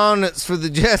correspondents for the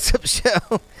Jessup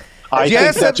Show. I think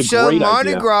Jessup that's a Show great Mardi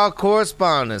idea. Gras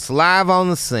correspondents live on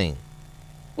the scene.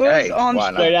 Well, Hey, it's on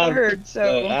why the not? 3rd,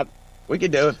 so we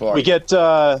could do it for We you.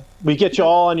 get you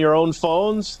all on your own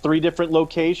phones, 3 different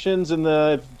locations in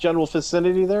the general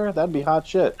vicinity there. That'd be hot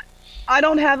shit. I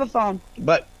don't have a phone.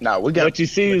 But no, we got. What you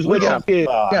see is we what you got. get.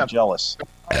 I'm jealous.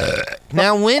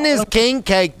 Now, when is King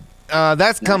Cake?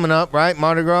 That's coming up, right?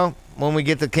 Mardi Gras? When we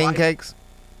get the King Cakes?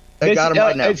 They got them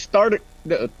right now. It started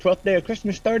the 12th day of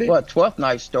Christmas started. What 12th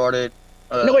night started?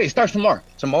 No, wait, it starts tomorrow.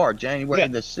 Tomorrow, January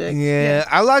the 6th. Yeah,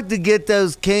 I like to get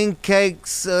those King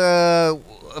Cakes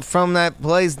from that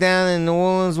place down in New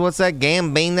Orleans. What's that?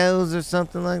 Gambinos or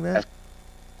something like that?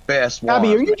 Best one.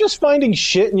 Abby, are you just finding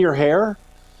shit in your hair?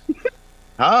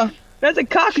 Huh? That's a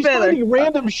cock She's feather. finding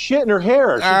random shit in her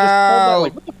hair. She just pulled that,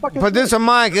 like, what the fuck is Producer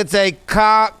Mike, it's a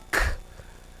cock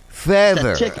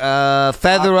feather. Chicken.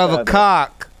 Feather of a feather.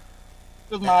 cock.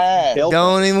 With my ass. Tail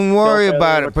Don't even worry feather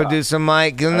about of it, a cock. Producer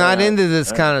Mike. You're not into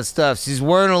this kind of stuff. She's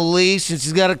wearing a leash and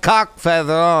she's got a cock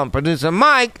feather on. Producer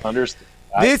Mike, Understand.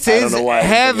 this I don't is know why I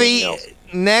didn't heavy, think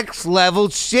anything next level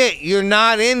shit. You're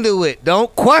not into it.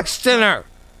 Don't question her.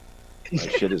 else.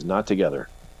 My shit is not together.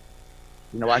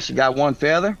 You know why she got one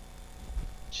feather?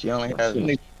 She only has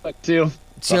Till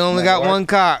She only got one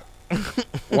cock.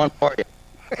 one part.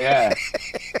 Yeah.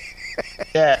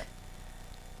 Yeah.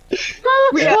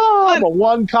 I'm a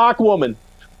one cock woman.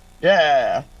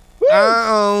 Yeah. I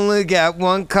only got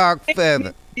one cock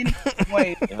feather. Many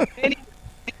ways. Many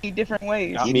different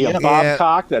ways. Got me a bob Yeah.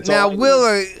 cock. That's Now, all I need.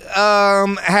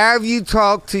 Willer, have you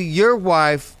talked to your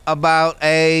wife about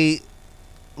a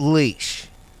leash?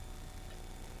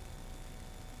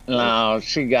 no,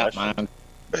 she got mine.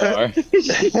 Sorry.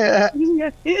 Yeah,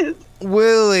 his.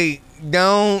 Willie,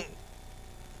 don't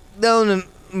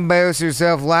embarrass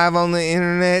yourself live on the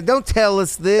internet. Don't tell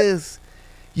us this.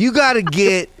 You got to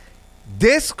get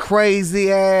this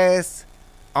crazy ass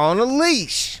on a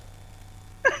leash.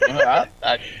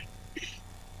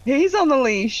 He's on the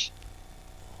leash.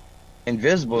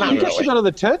 Invisible. I guess she's out of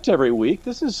the tent every week.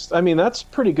 That's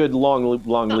pretty good long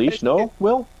leash. No,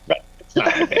 Will?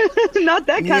 Not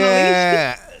that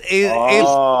kind Yeah.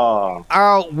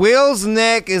 Oh. Will's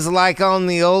neck is like on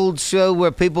the old show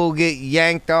where people get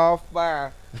yanked off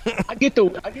by. I get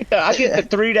the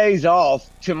 3 days off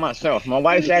to myself. My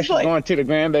wife's actually going to the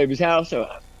grandbaby's house, so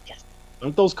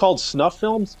Aren't those called snuff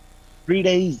films? 3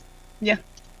 days. of leash. Yeah.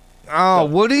 Oh,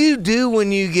 what do you do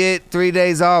when you get 3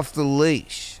 days off the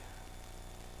leash?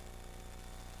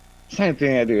 Same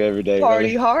thing I do every day. Party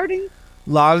really. hardy.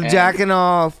 Lot of jacking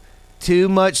off, too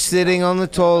much sitting on the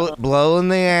toilet, blowing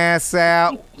the ass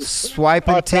out,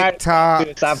 swiping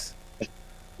TikToks.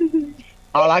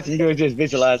 All I can do is just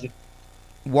visualize it.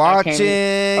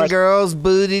 Watching girls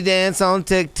booty dance on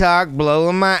TikTok,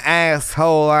 blowing my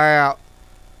asshole out.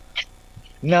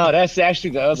 No, that's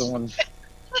actually the other one.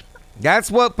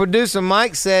 That's what producer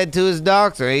Mike said to his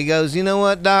doctor. He goes, you know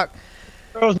what, Doc?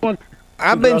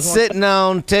 I've been sitting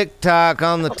on TikTok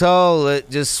on the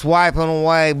toilet, just swiping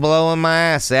away, blowing my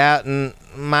ass out, and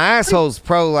my asshole's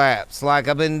prolapsed. Like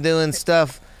I've been doing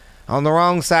stuff on the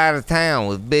wrong side of town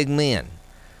with big men.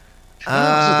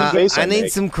 I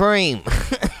need some cream.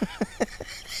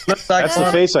 That's the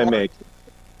face I make.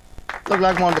 Look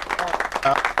like one.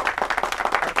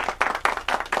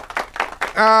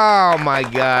 Oh my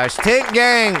gosh, Tent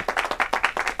Gang,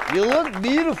 you look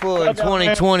beautiful in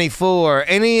 2024.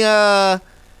 Any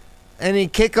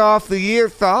kick off the year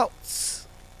thoughts?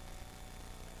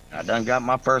 I done got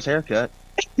my first haircut.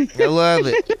 I love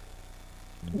it.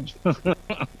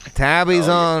 Tabby's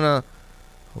on a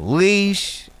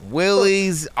leash.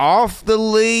 Willie's off the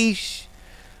leash.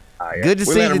 Yeah. Good to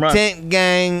see the Tent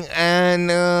Gang, and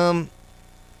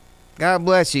God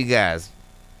bless you guys.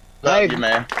 Love you,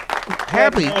 man.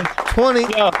 Happy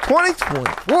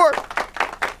 2024.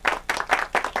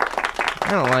 I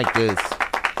don't like this.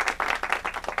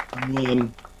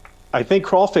 I think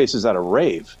Crawlface is at a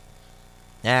rave.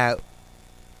 Now,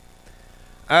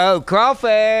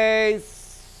 Crawlface.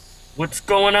 What's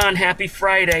going on? Happy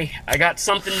Friday. I got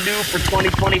something new for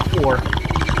 2024.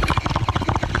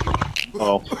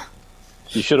 Oh,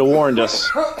 you should have warned us.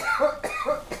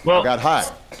 Well, I got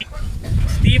hot.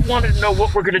 Steve wanted to know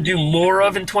what we're going to do more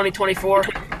of in 2024.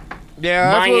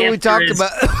 Yeah, that's what we talked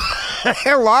about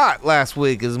a lot last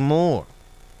week is more.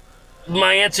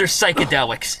 My answer is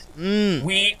psychedelics.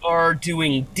 We are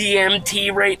doing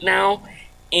DMT right now,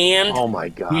 and oh my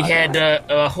God, we had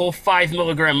a whole 5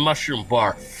 milligram mushroom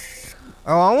bar.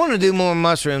 Oh, I want to do more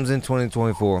mushrooms in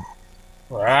 2024.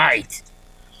 Right.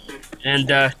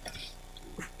 And I'm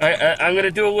going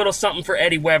to do a little something for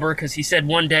Eddie Weber because he said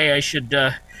one day I should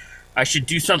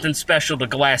do something special to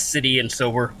Glass City, and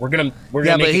so we're gonna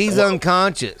Yeah, make but he's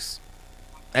unconscious.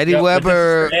 Eddie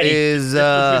Weber is his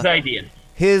idea.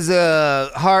 His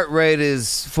heart rate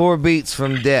is 4 beats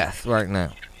from death right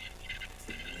now.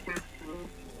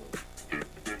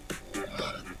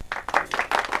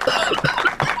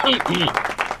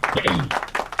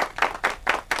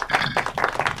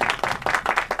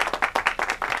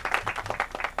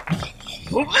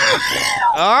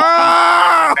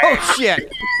 Oh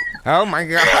shit! Oh my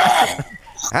god!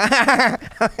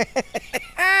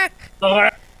 Oh.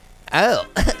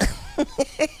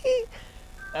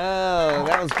 Oh,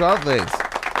 that was Crawlface.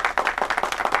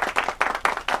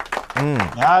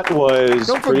 That was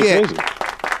Don't pretty forget, crazy.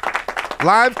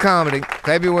 Live comedy,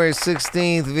 February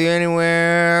 16th. If you're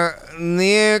anywhere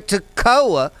near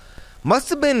Toccoa, must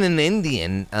have been an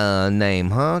Indian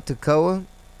name, huh? Toccoa?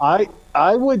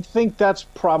 I would think that's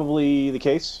probably the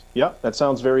case. Yeah, that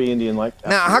sounds very Indian-like.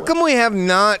 Now, how come we have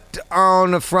not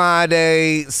on a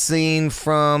Friday seen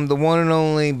from the one and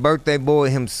only birthday boy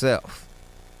himself?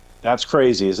 That's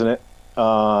crazy, isn't it?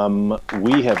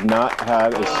 We have not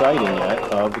had a sighting yet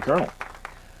of the Colonel.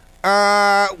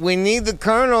 We need the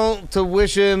Colonel to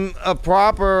wish him a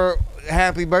proper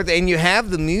happy birthday. And you have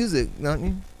the music, don't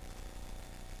you?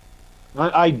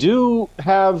 I do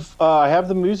have I have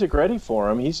the music ready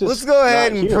for him. He's just Let's go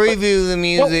ahead and preview the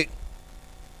music.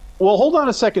 Well, hold on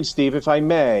a second, Steve, if I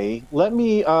may. Let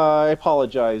me I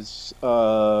apologize,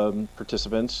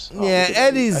 participants. Yeah,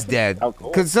 Eddie's dead.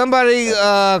 Could somebody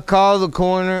call the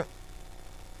coroner?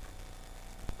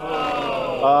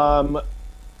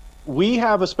 We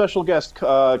have a special guest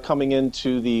coming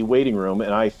into the waiting room,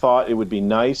 and I thought it would be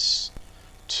nice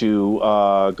to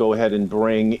go ahead and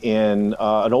bring in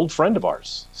an old friend of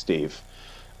ours, Steve.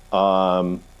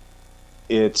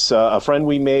 It's a friend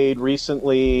we made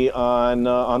recently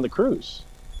on the cruise.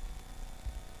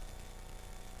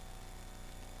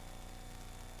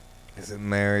 Is it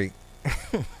Mary?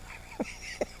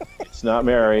 It's not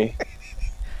Mary.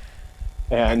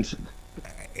 And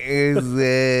is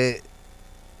it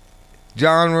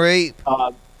John Reap?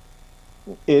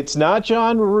 It's not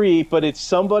John Reap, but it's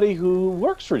somebody who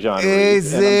works for John Reap.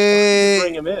 Is and it I'm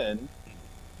bring him in?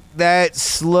 That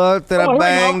slut that I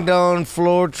banged on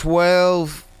floor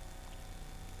 12?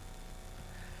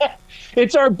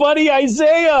 It's our buddy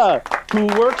Isaiah, who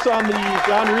works on the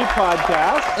John Reap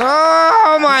podcast.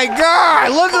 Oh my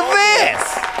God! Look at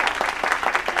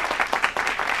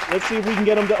this! Let's see if we can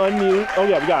get him to unmute. Oh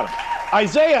yeah, we got him.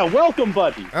 Isaiah, welcome,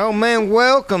 buddy. Oh man,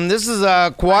 welcome. This is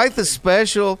quite the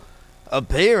special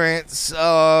appearance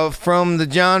from the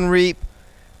John Reap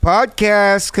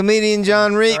podcast. Comedian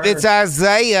John Reap. It's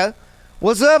Isaiah.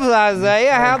 What's up,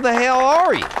 Isaiah? How the hell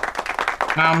are you?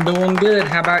 I'm doing good.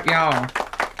 How about y'all?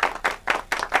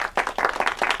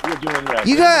 You're doing right.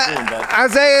 You got,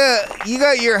 Isaiah, you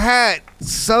got your hat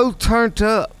so turned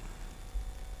up.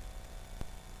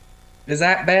 Is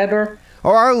that better?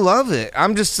 Oh, I love it.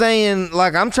 I'm just saying,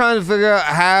 like, I'm trying to figure out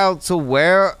how to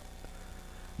wear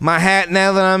my hat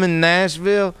now that I'm in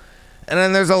Nashville. And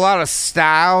then there's a lot of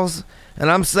styles. And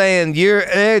I'm saying your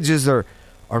edges are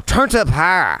turned up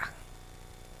high.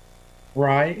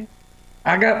 Right.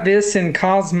 I got this in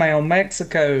Cozumel,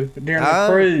 Mexico during the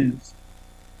cruise.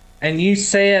 And you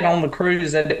said on the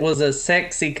cruise that it was a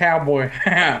sexy cowboy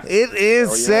hat. It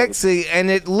is sexy,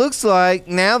 and it looks like,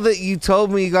 now that you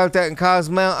told me you got that in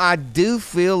Cozumel, I do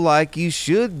feel like you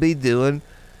should be doing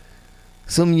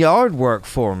some yard work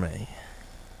for me.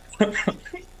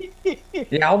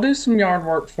 Yeah, I'll do some yard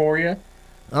work for you.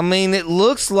 I mean, it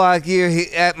looks like you're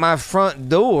at my front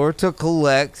door to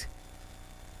collect.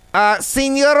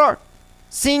 Senor,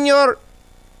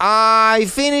 I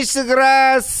finished the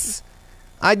grass.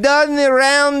 I done the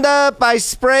Roundup. I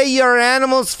spray your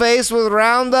animal's face with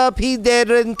Roundup. He dead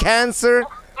in cancer.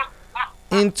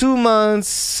 In 2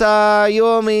 months, you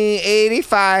owe me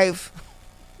 85.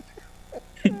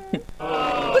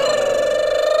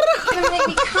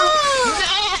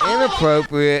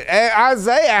 Inappropriate. Hey,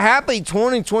 Isaiah, happy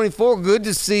 2024. Good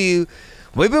to see you.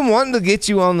 We've been wanting to get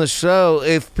you on the show.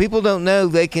 If people don't know,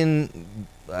 they can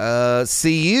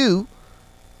see you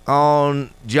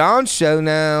on John's show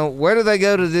now. Where do they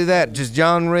go to do that? Just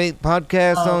John Reap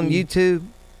Podcast on YouTube?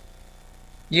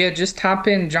 Yeah, just type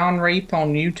in John Reap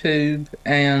on YouTube,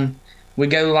 and we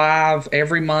go live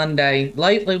every Monday.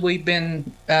 Lately, we've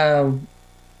been going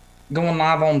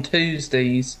live on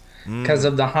Tuesdays because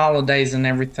of the holidays and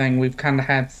everything. We've kind of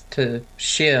had to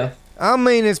shift. I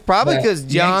mean, it's probably because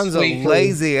John's a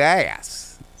lazy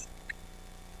ass.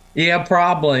 Yeah,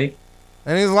 probably.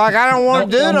 And he's like, I don't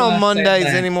want to do it on Mondays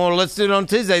anymore. Let's do it on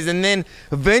Tuesdays. And then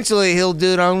eventually he'll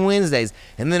do it on Wednesdays.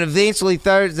 And then eventually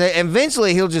Thursday. And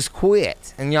eventually he'll just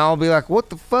quit. And y'all will be like, what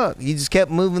the fuck? You just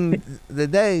kept moving the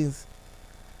days.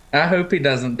 I hope he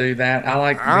doesn't do that.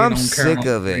 I'm sick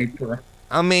of it.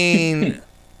 I mean,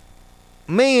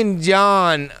 me and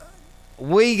John,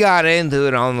 we got into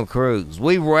it on the cruise.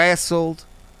 We wrestled.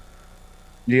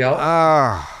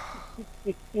 Yeah.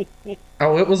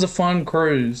 Oh, it was a fun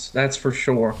cruise, that's for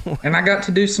sure. And I got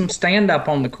to do some stand-up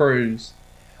on the cruise.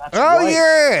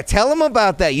 Yeah. Tell them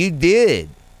about that. You did.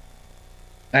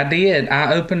 I did.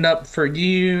 I opened up for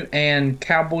you and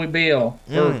Cowboy Bill.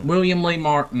 Or William Lee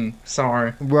Martin.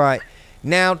 Sorry. Right.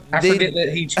 Now, I forget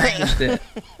that he changed it.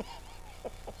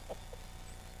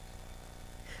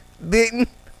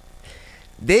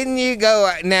 Didn't you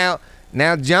go...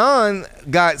 Now, John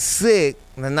got sick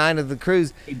the night of the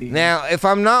cruise. Now, if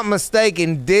I'm not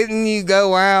mistaken, didn't you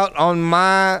go out on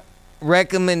my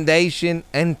recommendation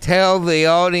and tell the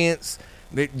audience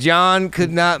that John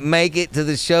could not make it to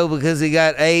the show because he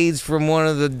got AIDS from one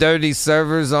of the dirty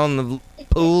servers on the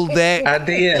pool deck? I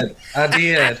did.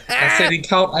 I said he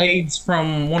caught AIDS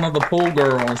from one of the pool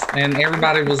girls, and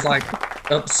everybody was like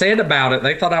upset about it.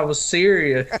 They thought I was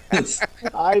serious.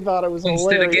 I thought it was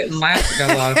instead hilarious. of getting laughed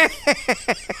at.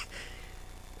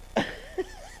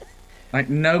 Like,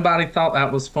 nobody thought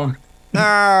that was fun.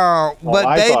 No, but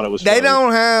I thought it was they funny.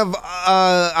 don't have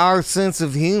our sense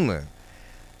of humor.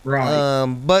 Right.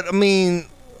 But I mean,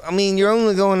 you're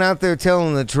only going out there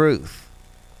telling the truth.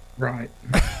 Right.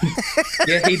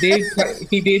 Yeah, he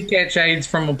did catch AIDS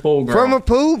from a pool girl. From a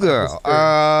pool girl.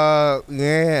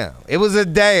 Yeah. It was a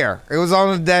dare. It was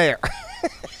on a dare.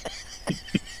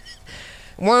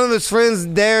 One of his friends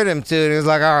dared him to, and he was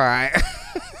like, all right.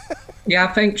 Yeah, I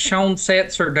think Sean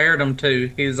Setzer dared him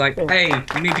to. He was like, hey,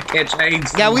 you need to catch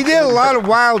AIDS. Yeah, we did a lot of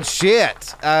wild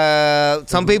shit.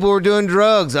 Some people were doing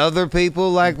drugs. Other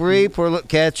people, like Reap, were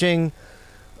catching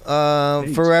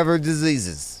forever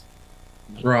diseases.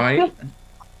 Right.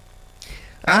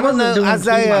 I don't know,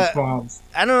 Isaiah,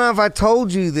 I don't know if I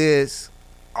told you this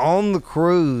on the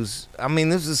cruise. I mean,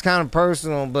 this is kind of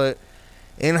personal, but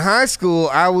in high school,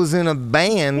 I was in a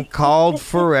band called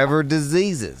Forever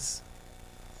Diseases.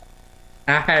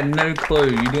 I had no clue.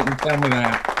 You didn't tell me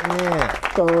that.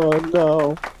 Yeah. Oh,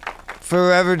 no.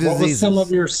 Forever Diseases. What was some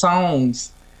of your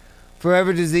songs?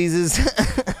 Forever Diseases.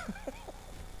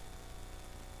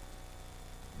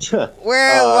 We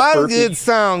had a lot of good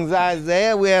songs,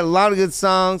 Isaiah. We had a lot of good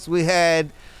songs. We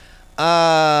had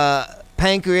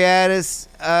pancreatitis,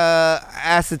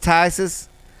 ascites.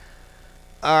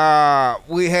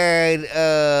 We had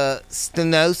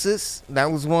stenosis.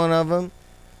 That was one of them.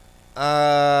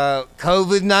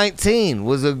 COVID-19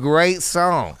 was a great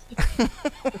song.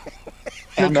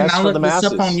 Can I look this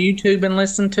up on YouTube and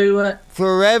listen to it?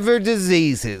 Forever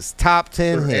Diseases, top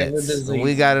 10 hits.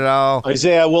 We got it all.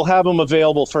 Isaiah, we'll have them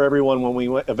available for everyone when we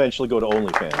eventually go to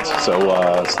OnlyFans.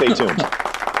 So stay tuned.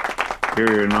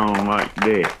 Carrying on like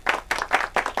that.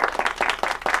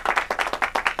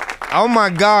 Oh my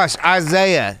gosh,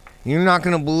 Isaiah, you're not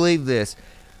going to believe this.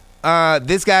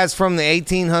 This guy's from the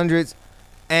 1800s,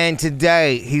 and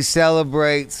today he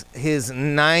celebrates his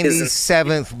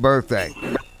 97th birthday.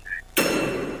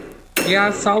 Yeah,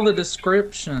 I saw the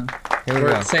description where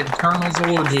it said Colonel's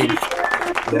Orgy.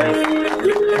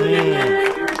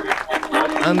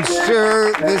 I'm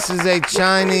sure this is a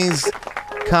Chinese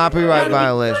copyright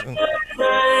violation.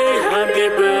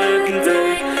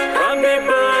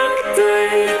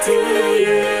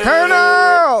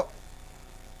 Colonel!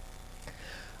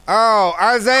 Oh,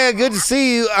 Isaiah, good to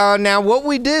see you. Now, what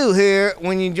we do here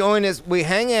when you join us, we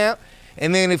hang out,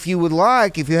 and then if you would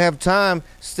like, if you have time,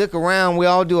 stick around. We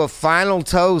all do a final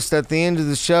toast at the end of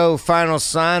the show, final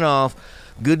sign-off.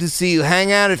 Good to see you.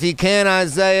 Hang out if you can,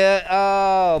 Isaiah.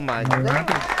 Oh, my God.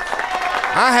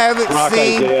 I haven't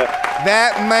seen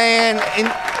that man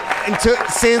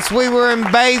since we were in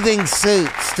bathing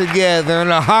suits together in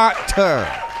a hot tub.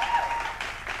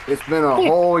 It's been a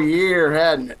whole year,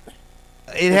 hasn't it?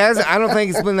 It hasn't. I don't think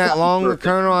it's been that long,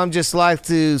 Colonel. I'm just like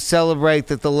to celebrate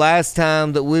that the last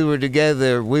time that we were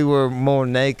together, we were more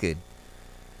naked.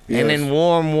 Yes. And in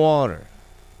warm water.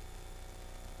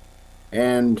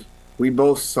 And we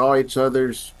both saw each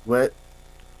other's wet,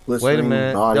 glistening Wait a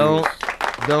minute. bodies.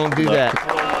 Don't do that.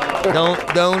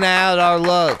 Don't out our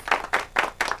love.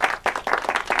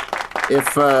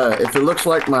 If it looks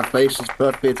like my face is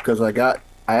puffy, it's because I got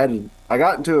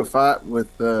into a fight with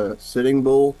Sitting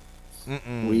Bull.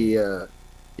 Mm-mm.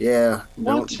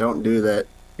 Don't do that.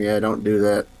 Yeah, don't do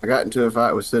that. I got into a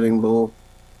fight with Sitting Bull.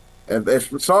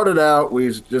 It started out, we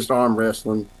was just arm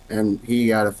wrestling, and he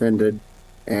got offended,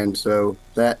 and so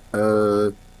that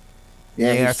something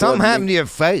happened to your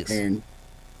face. And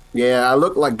I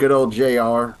look like good old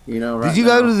JR. Did you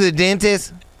go to the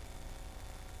dentist?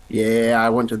 Yeah, I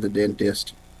went to the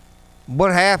dentist.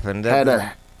 What happened? Had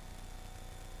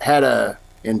a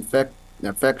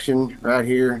infection right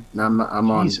here, and I'm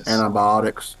on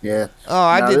antibiotics. Yeah. Oh,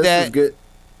 I did that. Is good.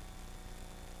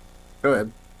 Go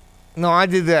ahead. No, I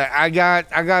did that. I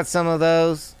got some of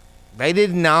those. They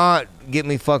did not get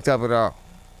me fucked up at all.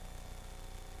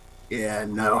 Yeah,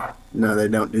 no, they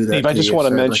don't do that. Steve, I just want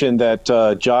to mention that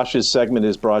Josh's segment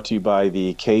is brought to you by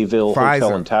the K-ville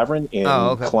Hotel and Tavern in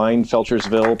Klein,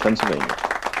 Felchersville, Pennsylvania.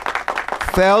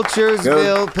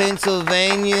 Felchersville,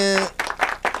 Pennsylvania.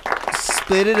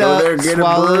 Spit it up, there,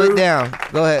 swallow it down.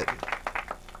 Go ahead.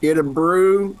 Get a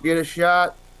brew, get a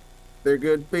shot. They're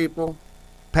good people.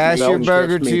 Pass your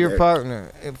burger to your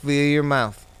partner via your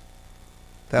mouth.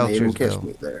 Felchersville. Catch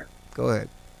me there. Go ahead.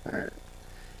 All right.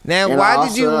 Now, why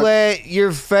did you let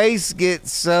your face get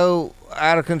so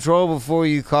out of control before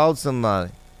you called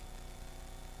somebody?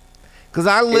 Because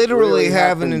I literally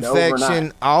have an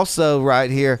infection also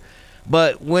right here.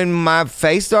 But when my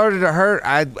face started to hurt,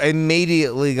 I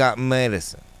immediately got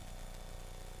medicine.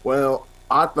 Well,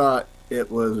 I thought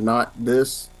it was not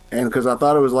this, and because I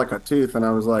thought it was like a tooth, and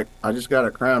I was like, I just got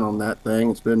a crown on that thing.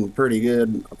 It's been pretty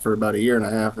good for about a year and a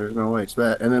half. There's no way it's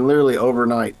that. And then literally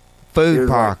overnight, food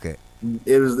pocket.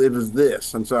 It was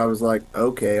this, and so I was like,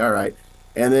 okay, all right.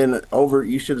 And then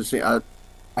you should have seen. I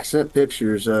sent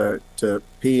pictures to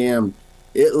PM.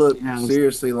 It looked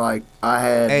seriously like I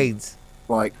had AIDS.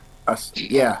 Like.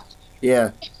 Yeah,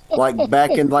 like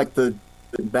back in like the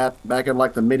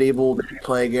medieval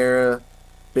plague era,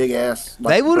 big ass.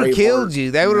 Like, they would have killed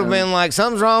you. They would have been like,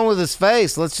 something's wrong with his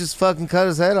face. Let's just fucking cut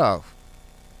his head off.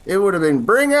 It would have been,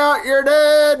 bring out your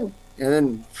dead,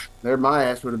 and then my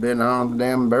ass would have been on the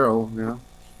damn barrel.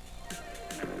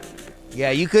 Yeah,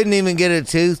 you couldn't even get a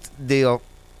tooth deal.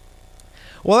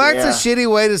 Well, that's a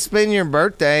shitty way to spend your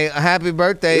birthday. A happy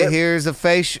birthday. Yep. Here's a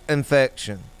face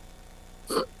infection.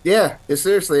 Yeah,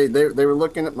 seriously, they were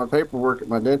looking at my paperwork at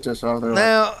my dentist. So they're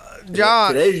now, like,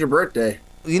 Josh, today's your birthday.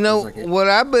 You know what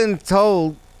I've been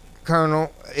told,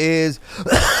 Colonel, is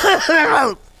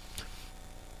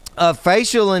a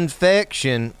facial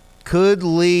infection could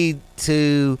lead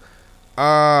to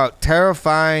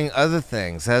terrifying other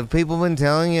things. Have people been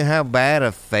telling you how bad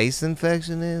a face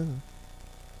infection is?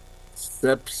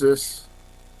 Sepsis.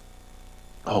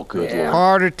 Oh, good Lord.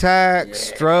 Heart attack,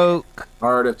 stroke.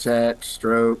 Heart attack,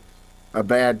 stroke. A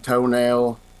bad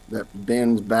toenail that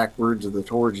bends backwards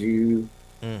towards you.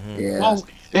 Mm-hmm. Yeah. Oh,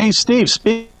 hey, Steve,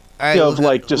 speaking of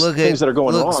things that are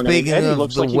going wrong. Speaking Eddie of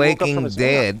looks the like he woke up Waking from his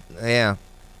Dead. nap.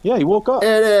 Yeah, he woke up.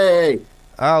 Eddie!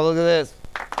 Oh, look at this.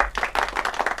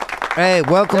 Hey,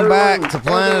 welcome back to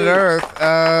Planet Earth.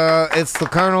 It's the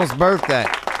Colonel's birthday.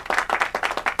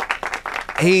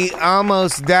 He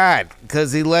almost died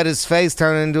because he let his face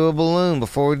turn into a balloon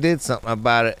before we did something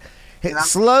about it. He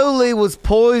slowly was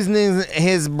poisoning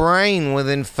his brain with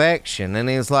infection, and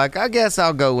he was like, I guess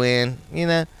I'll go in, you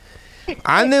know.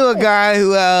 I knew a guy who,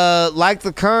 like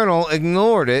the Colonel,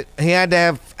 ignored it. He had to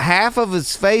have half of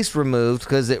his face removed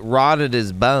because it rotted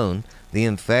his bone, the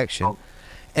infection.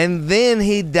 And then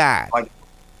he died.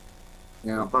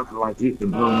 That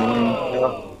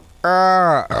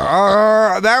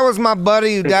was my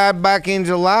buddy who died back in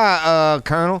July,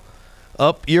 Colonel.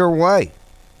 Up your way.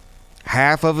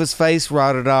 Half of his face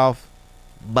rotted off.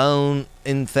 Bone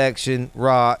infection,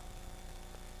 rot.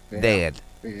 Dead.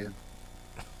 Yeah.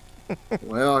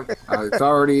 Well, it's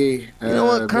already. You know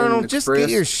what, Colonel? Just get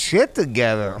your shit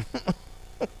together.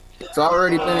 It's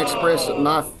already been expressed at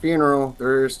my funeral.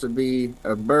 There is to be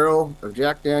a barrel of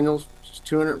Jack Daniels, which is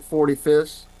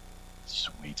 245th.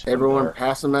 Sweet. Everyone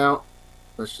pass them out.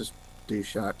 Let's just do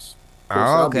shots.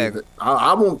 Oh, okay.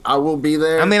 I will be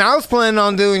there. I mean, I was planning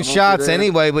on doing shots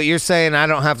anyway, but you're saying I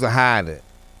don't have to hide it.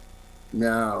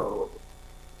 No.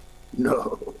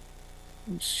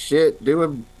 Shit,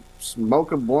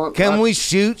 smoke a blunt. Can we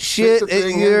shoot shit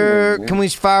at your... Can we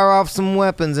fire off some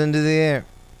weapons into the air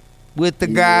with the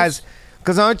guys?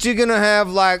 Because aren't you going to have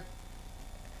like...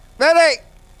 Ready!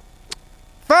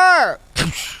 Fire!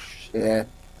 Yeah.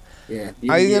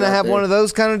 Are you going to have one of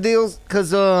those kind of deals?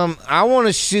 Because I want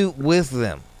to shoot with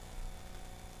them.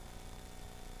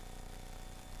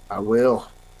 I will.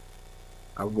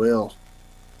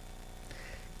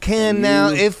 Now,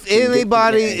 if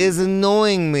anybody is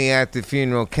annoying me at the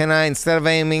funeral, can I, instead of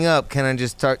aiming up, can I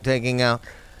just start taking out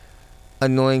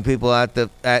annoying people at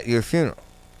your funeral?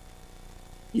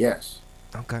 Yes.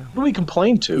 Okay. What do we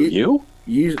complain to? You?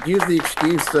 Use the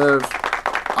excuse of,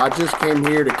 I just came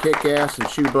here to kick ass and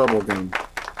chew bubble gum.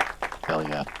 Hell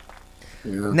yeah.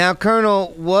 Now,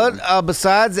 Colonel, what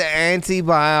besides the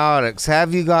antibiotics,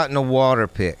 have you gotten a water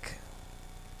pick?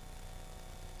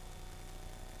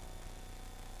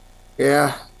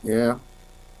 Yeah. Now,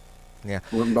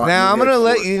 I'm going to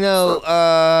let you know,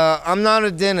 I'm not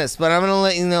a dentist, but I'm going to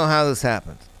let you know how this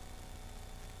happens.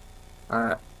 All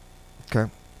right. Okay.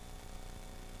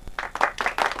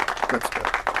 Let's go.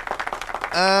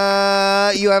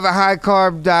 You have a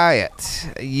high-carb diet.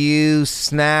 You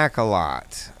snack a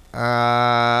lot.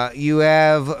 You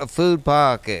have food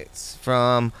pockets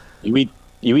from...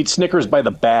 You eat Snickers by the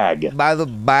bag.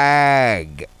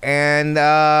 And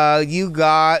you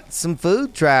got some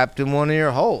food trapped in one of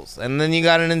your holes. And then you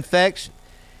got an infection.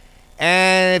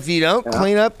 And if you don't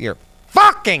clean up your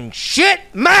fucking shit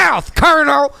mouth,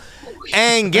 Colonel,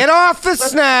 and get off the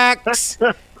snacks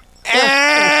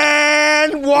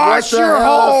and wash your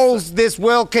holes, this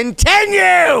will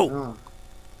continue.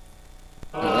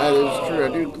 That is true. I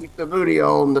do keep the booty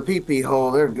hole and the pee-pee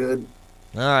hole. They're good.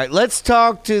 All right, let's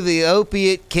talk to the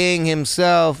opiate king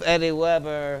himself, Eddie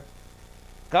Weber.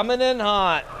 Coming in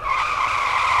hot.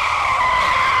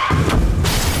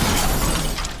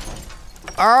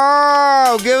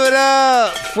 Oh, give it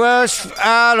up. Fresh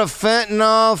out of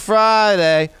Fentanyl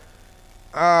Friday.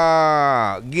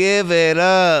 Give it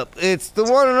up. It's the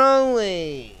one and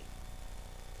only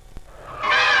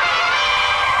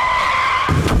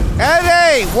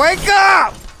Eddie, wake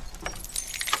up!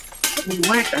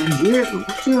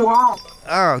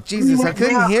 Oh, Jesus, I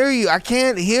couldn't hear you. I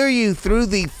can't hear you through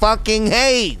the fucking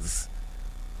haze.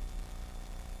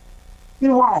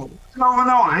 What's going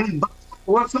on?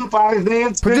 What's up,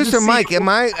 Isaiah? Producer Mike, am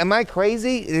I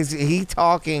crazy? Is he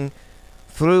talking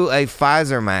through a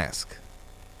Pfizer mask?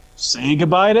 Say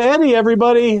goodbye to Eddie,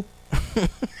 everybody.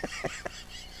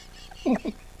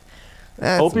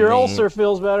 Hope your ulcer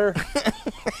feels better.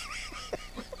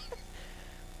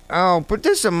 Oh,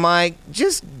 Producer Mike,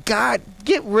 just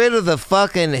get rid of the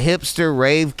fucking hipster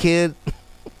rave kid.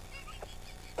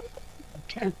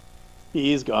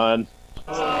 He's gone.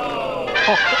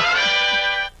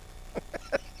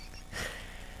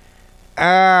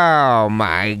 Oh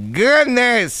my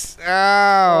goodness!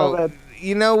 Oh,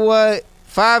 you know what?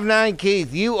 5'9"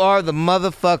 Keith, you are the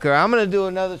motherfucker. I'm gonna do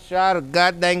another shot of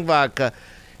goddamn vodka.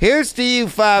 Here's to you,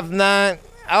 5'9".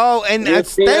 Oh, and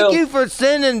thank you for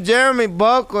sending Jeremy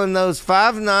Buckland those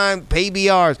 5'9"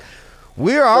 PBRs.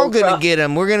 We're all gonna get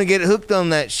them. We're gonna get hooked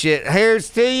on that shit. Here's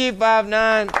to you,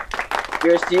 5'9".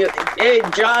 Here's to you. Hey,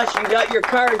 Josh, you got your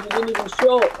card. You didn't even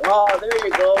show it. Oh, there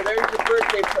you go. There's your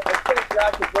birthday present. I sent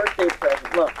Josh a birthday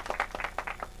present. Look.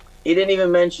 He didn't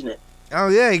even mention it. Oh,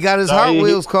 yeah. He got his Hot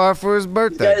Wheels car for his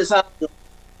birthday. He got his Hot Wheels.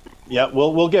 Yeah,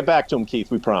 we'll get back to him, Keith.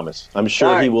 We promise. I'm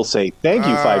sure he will say thank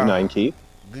you, 5'9", Keith.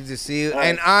 Good to see you.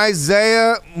 And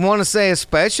Isaiah, want to say a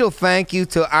special thank you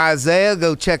to Isaiah.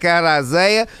 Go check out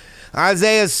Isaiah.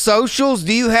 Isaiah's socials.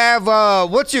 Do you have,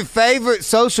 what's your favorite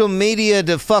social media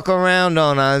to fuck around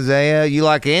on, Isaiah? You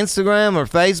like Instagram or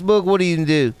Facebook? What do you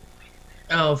do?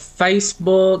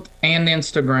 Facebook and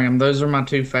Instagram. Those are my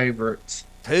two favorites.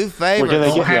 Two favorites?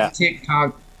 I don't have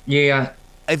TikTok. Yeah.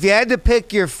 If you had to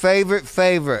pick your favorite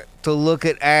to look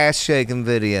at ass shaking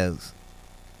videos.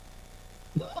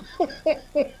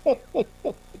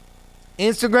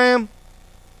 Instagram?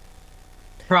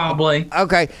 Probably.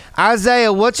 Okay.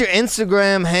 Isaiah, what's your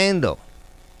Instagram handle?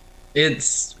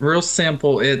 It's real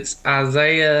simple. It's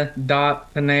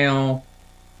Isaiah.Pennell,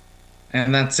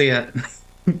 and that's it.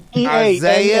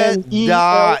 Isaiah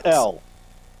dot.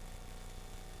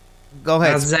 Go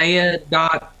ahead.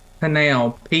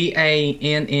 Isaiah.Pennell.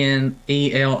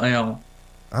 Pannell.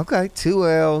 Okay, 2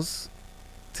 L's,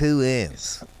 2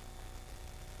 N's.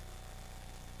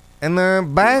 And they're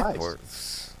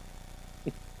backwards.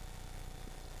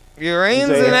 Your N's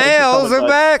and L's are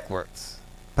backwards.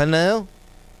 Pennell?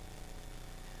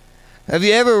 Have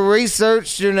you ever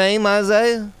researched your name,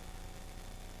 Isaiah?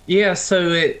 Yeah, so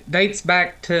it dates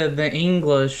back to the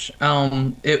English.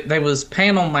 They was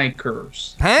panel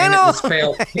makers. Panel? And it was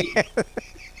spelled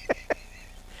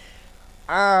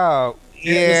oh,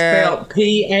 yeah. It was spelled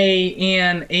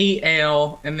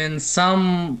Pannel, and then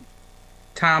some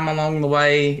time along the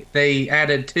way they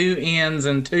added 2 N's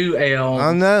and 2 L's.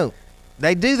 Oh no,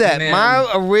 they do that. Then,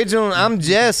 I'm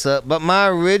Jessup, but my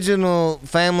original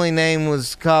family name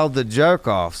was called the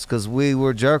Jerkoffs because we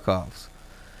were Jerkoffs,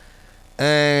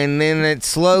 and then it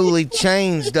slowly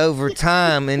changed over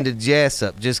time into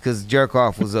Jessup just because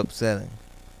Jerkoff was upsetting.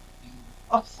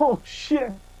 Oh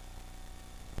shit.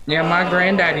 Yeah, my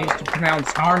granddad used to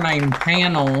pronounce our name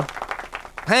Panel.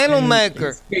 Panel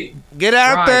maker. Get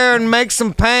out there and make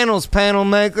some panels, panel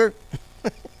maker.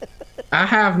 I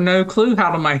have no clue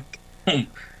how to make them.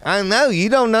 I know. You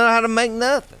don't know how to make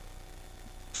nothing.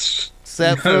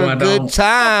 Except No, for a I good don't.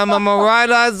 time. Am I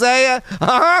right, Isaiah?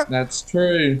 Uh-huh. That's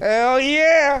true. Hell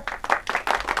yeah.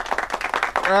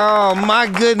 Oh, my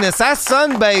goodness. I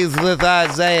sunbathed with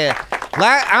Isaiah.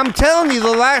 I'm telling you,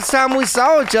 the last time we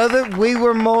saw each other, we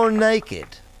were more naked.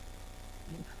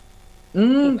 I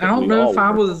don't know if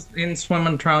I was in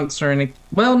swimming trunks or anything.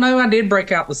 Well, no, I did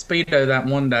break out the Speedo that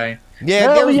one day.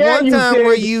 Yeah, there was one time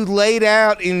where you laid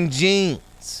out in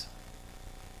jeans.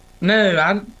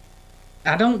 No,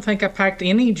 I don't think I packed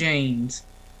any jeans.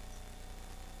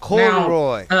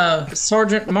 Corduroy. Now,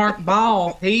 Sergeant Mark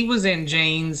Ball, he was in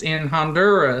jeans in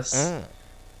Honduras. I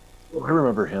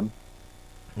remember him.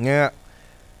 Yeah.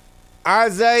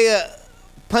 Isaiah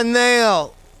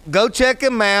Pennell. Go check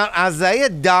him out.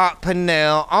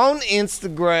 Isaiah.Pennell on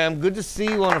Instagram. Good to see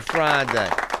you on a Friday.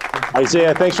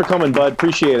 Isaiah, thanks for coming, bud.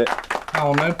 Appreciate it.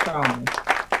 Oh, no problem.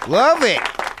 Love it.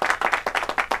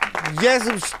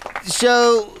 Jessup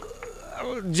Show,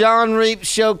 John Reap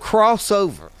Show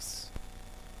crossovers.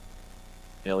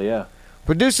 Hell yeah.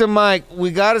 Producer Mike,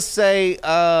 we got to say,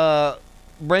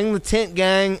 bring the Tent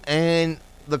Gang and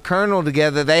the Colonel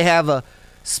together. They have a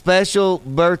special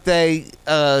birthday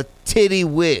titty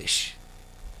wish.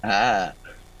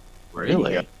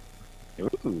 Really?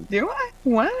 Do I?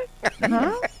 What?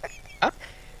 Huh?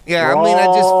 Yeah, I mean, I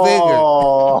just figured.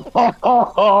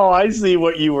 Oh, I see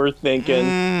what you were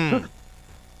thinking.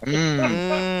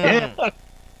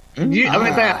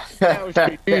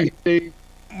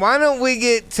 Why don't we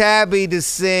get Tabby to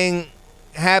sing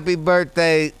Happy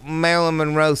Birthday Marilyn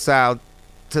Monroe style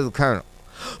to the Colonel?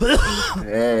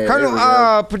 Hey,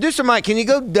 Colonel, producer Mike, can you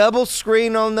go double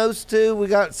screen on those two? We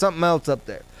got something else up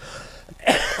there.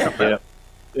 Yeah.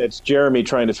 It's Jeremy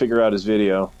trying to figure out his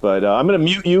video. But I'm going to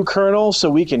mute you, Colonel, so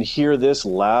we can hear this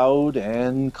loud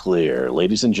and clear.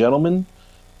 Ladies and gentlemen,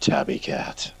 Tabby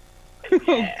Cat.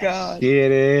 Oh, God.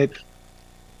 Get it.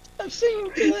 I'm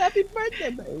singing to happy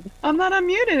birthday, baby. I'm not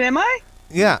unmuted, am I?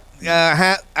 Yeah.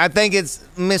 I think it's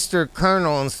Mr.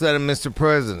 Colonel instead of Mr.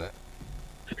 President.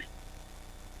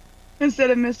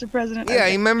 Instead of Mr. President. Yeah,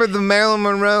 Okay. you remember the Marilyn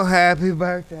Monroe Happy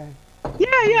Birthday?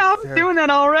 Yeah, I'm doing that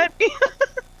already.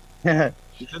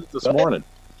 She did it this morning.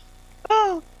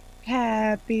 Oh,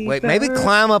 happy Wait, maybe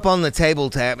climb up on the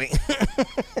table, Tabby.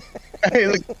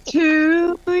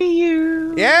 to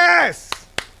you. Yes!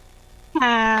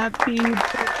 Happy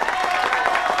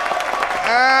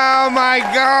Oh, my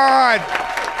God!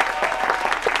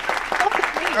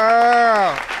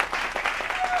 Oh.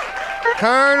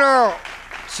 Colonel,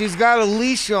 she's got a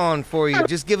leash on for you.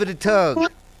 Just give it a tug.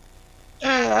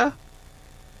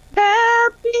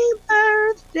 Happy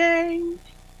birthday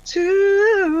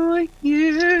to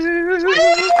you.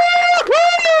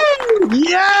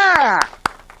 Yeah.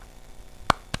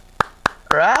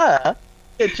 Right.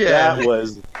 That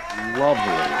was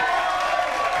lovely.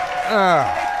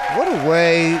 What a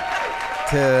way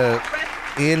to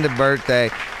end a birthday.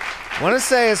 Want to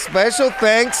say a special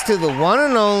thanks to the one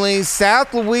and only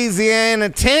South Louisiana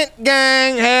Tent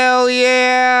Gang. Hell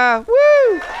yeah.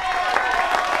 Woo.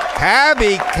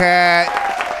 Tabby Cat.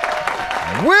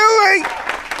 Willie.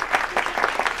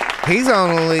 He's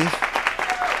on a leash.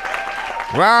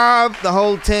 Rob, the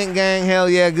whole Tent Gang. Hell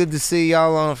yeah. Good to see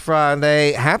y'all on a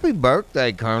Friday. Happy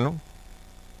birthday, Colonel.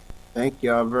 Thank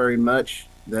y'all very much.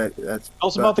 That's tell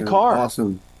us about the car.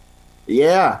 Awesome.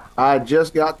 Yeah, I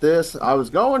just got this. I was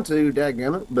going to,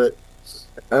 dadgummit, but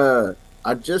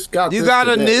I just got this. You got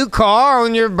today. a new car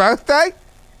on your birthday?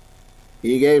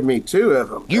 He gave me 2 of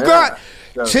them. You got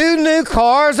 2 new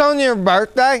cars on your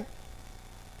birthday?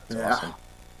 Yeah. Awesome.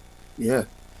 Yeah.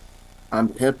 I'm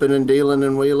pimping and dealing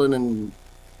and wheeling and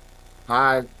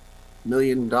high $1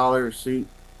 million suit,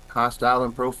 high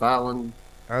styling, profiling.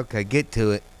 Okay, get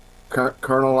to it.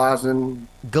 Colonelizing.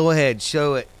 Go ahead,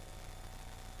 show it.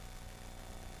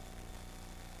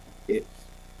 It's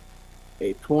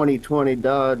a 2020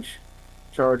 Dodge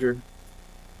Charger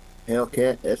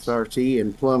Hellcat SRT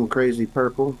in plum crazy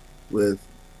purple with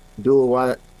dual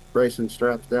white racing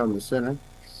straps down the center.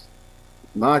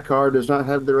 My car does not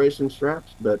have the racing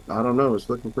straps, but I don't know. It's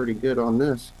looking pretty good on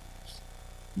this.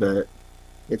 But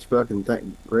it's fucking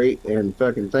great, and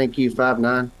fucking thank you,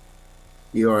 5'9".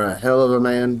 You are a hell of a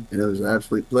man, and it was an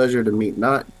absolute pleasure to meet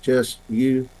not just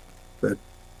you, but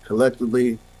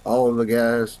collectively all of the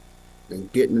guys,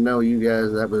 and getting to know you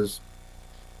guys. That was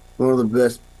one of the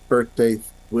best birthday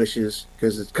wishes,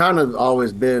 because it's kind of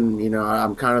always been, you know,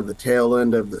 I'm kind of the tail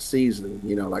end of the season,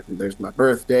 you know, like there's my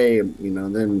birthday, and, you know,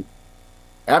 then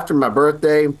after my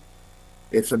birthday,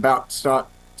 it's about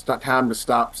time to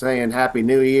stop saying Happy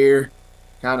New Year,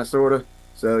 kind of, sort of.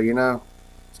 So, you know,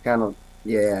 it's kind of,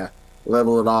 yeah,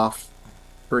 level it off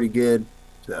pretty good.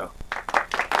 So,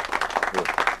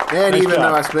 and nice even job.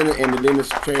 though I spend it in the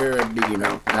dentist chair, it'd be, you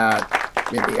know,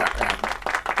 it'd be all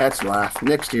right. That's life.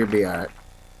 Next year, be all right.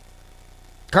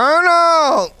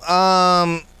 Colonel,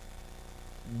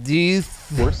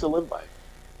 Worse to live by.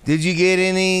 Did you get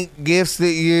any gifts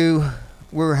that you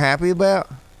were happy about?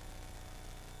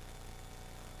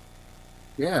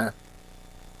 Yeah.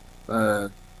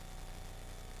 Life.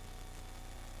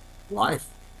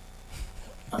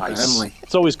 Nice. Family.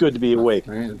 It's always good to be awake.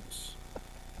 Friends.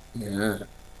 Yeah.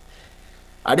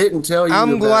 I didn't tell you.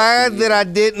 I'm glad that I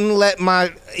didn't let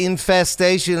my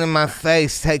infestation in my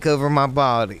face take over my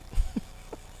body.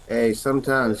 Hey,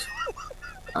 sometimes,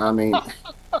 I mean,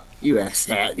 you asked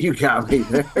that. You got me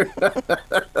there.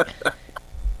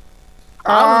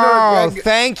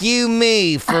 Thank you,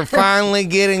 me, for finally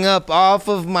getting up off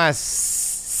of my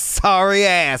sorry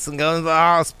ass and going to the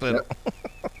hospital.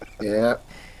 Yeah.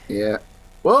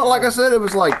 Well, like I said, it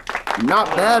was like not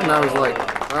bad, and I was like,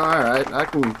 all right, I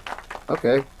can,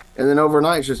 okay. And then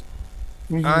overnight, it's just.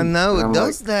 I know it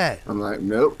does like, that. I'm like,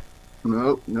 nope.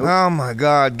 Oh my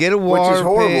God! Get a water Which is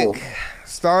horrible. pick.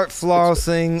 Start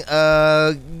flossing.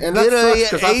 And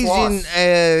get sucks, an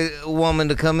Asian woman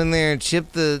to come in there and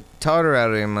chip the tartar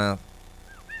out of your mouth.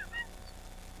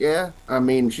 Yeah, I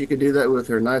mean, she could do that with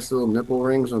her nice little nipple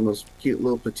rings on those cute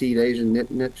little petite Asian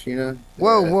nips, you know.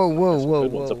 Whoa!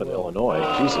 Good ones up in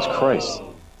Illinois. Jesus Christ.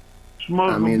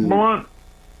 I mean, I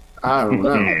don't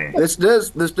know. This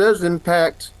does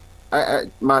impact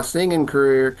my singing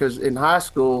career, because in high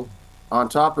school, on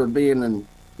top of being in,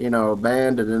 you know, a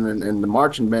band and in the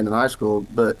marching band in high school,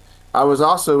 but I was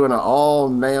also in an all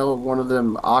male one of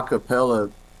them a cappella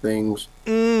things,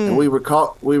 and we were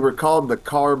called the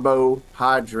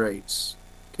Carbohydrates.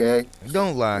 Okay,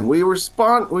 don't lie. And we were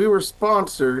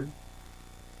sponsored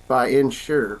by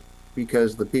Insure,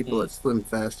 because the people at Slim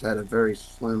Fast had a very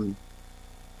slim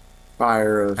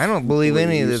fire of. I don't believe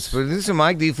any of this. Producer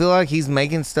Mike, do you feel like he's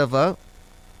making stuff up?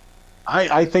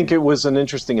 I think it was an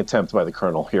interesting attempt by the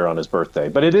Colonel here on his birthday,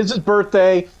 but it is his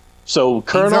birthday, so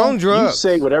Colonel, you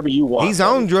say whatever you want. He's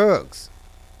on drugs.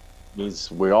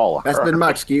 We all are. That's been my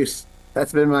excuse.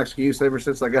 That's been my excuse ever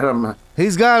since I got on my.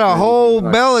 He's got a whole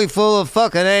belly full of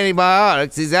fucking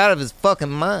antibiotics. He's out of his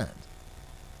fucking mind.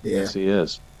 Yeah. Yes, he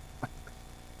is.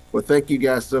 Well, thank you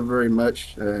guys so very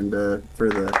much, and for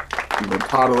the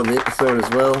title of the episode as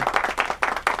well.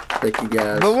 Thank you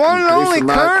guys. The one and only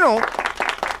Colonel.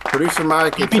 Producer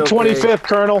Mike. Happy 25th,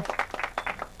 Colonel.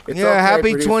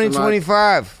 Happy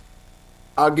 2025.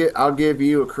 I'll give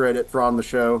you a credit for on the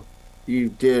show. You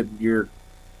did your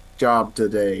job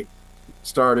today.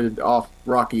 started off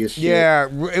rocky as shit. Yeah,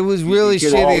 it was really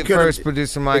shitty at first,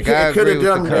 Producer Mike. I agree with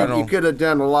the Colonel. You could have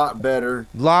done a lot better.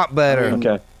 Lot better. I mean,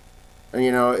 okay.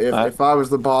 You know, if I was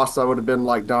the boss, I would have been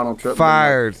like Donald Trump.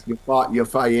 Fired. You fought. Yeah.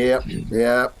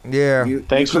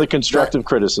 Thanks for the constructive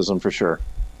criticism, for sure.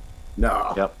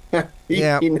 No. Yep.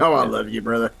 You know I love you,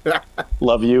 brother.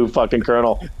 Love you, fucking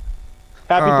Colonel.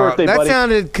 Happy birthday, that buddy. That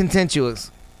sounded contentious.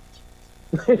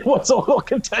 It was a little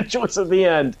contentious at the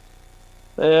end.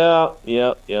 Yeah.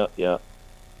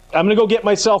 I'm gonna go get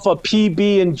myself a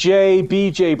PB&J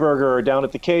BJ burger down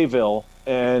at the K-ville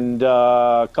and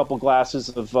a couple glasses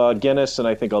of Guinness, and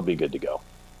I think I'll be good to go.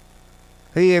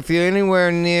 Hey, if you're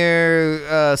anywhere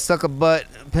near Suck a Butt,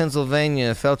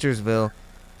 Pennsylvania, Felchersville,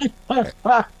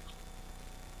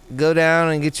 go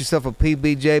down and get yourself a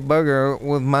PBJ burger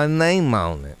with my name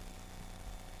on it.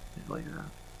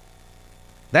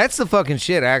 That's the fucking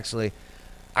shit, actually.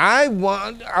 I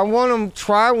want to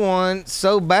try one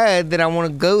so bad that I want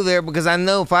to go there because I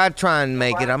know if I try and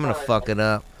make it, I'm going to fuck it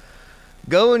up.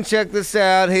 Go and check this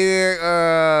out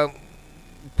here.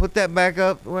 Put that back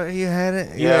up where you had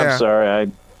it. Yeah. I'm sorry.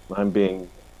 I'm being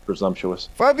presumptuous.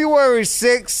 February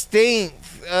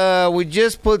 16th, we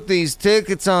just put these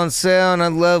tickets on sale, and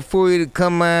I'd love for you to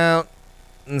come out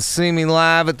and see me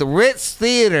live at the Ritz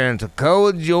Theater in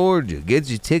Toccoa, Georgia. Get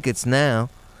your tickets now.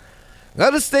 Go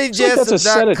to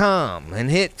StageJessup.com and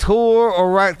hit tour,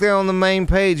 or right there on the main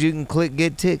page, you can click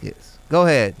get tickets. Go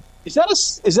ahead. Is that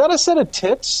a set of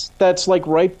tits that's like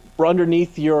right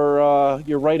underneath your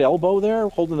right elbow there,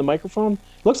 holding the microphone?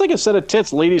 Looks like a set of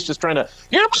tits. Lady's just trying to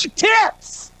get my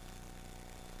tits.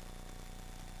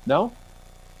 No?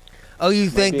 Oh, you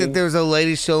think that there's a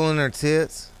lady showing her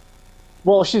tits?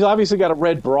 Well, she's obviously got a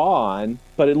red bra on,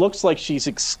 but it looks like she's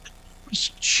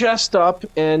chest up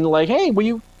and like, hey, will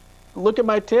you look at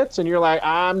my tits? And you're like,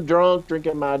 I'm drunk,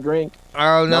 drinking my drink.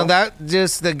 Oh, no, that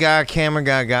just the camera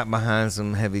guy got behind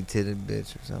some heavy-titted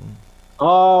bitch or something.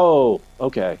 Oh,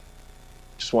 okay.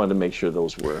 Just wanted to make sure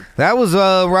those were. That was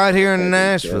right here in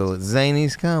Nashville at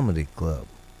Zany's Comedy Club.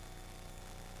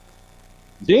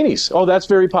 Zany's? Oh, that's a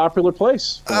very popular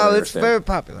place. Oh, it's very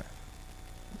popular.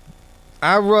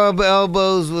 I rub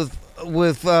elbows with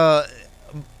Neil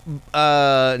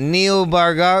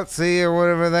Bargatze or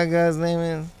whatever that guy's name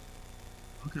is.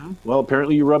 Okay. Well,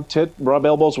 apparently you rub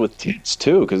elbows with tits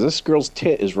too, because this girl's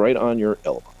tit is right on your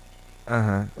elbow.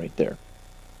 Right there.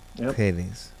 Yep.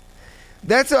 Titties.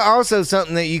 That's also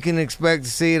something that you can expect to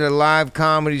see at a live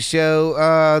comedy show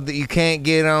that you can't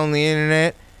get on the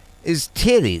internet is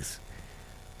titties.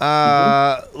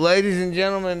 Ladies and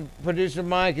gentlemen, Producer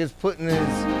Mike is putting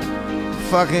his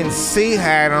fucking sea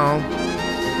hat on.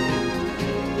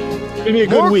 Give me a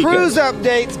good weekend. More cruise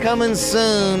updates coming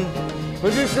soon.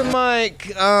 Producer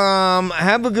Mike,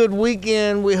 have a good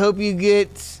weekend. We hope you get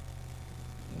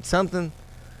something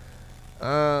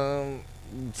accomplished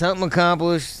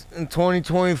in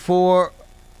 2024.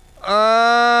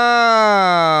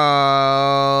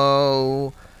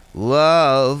 Oh,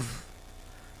 love.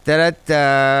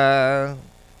 Da-da-da.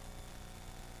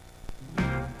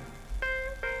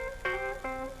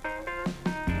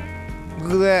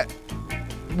 Look at that.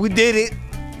 We did it.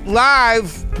 Live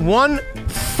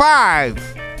 1-5.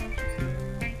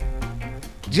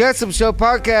 Jessup Show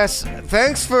Podcast.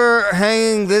 Thanks for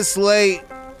hanging this late.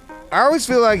 I always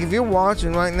feel like if you're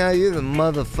watching right now, you're the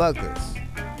motherfuckers.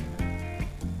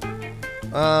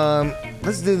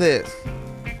 Let's do this.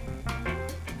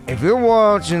 If you're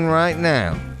watching right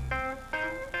now,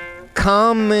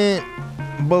 comment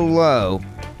below.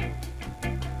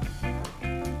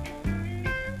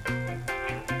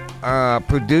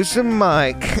 Producer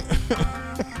Mike.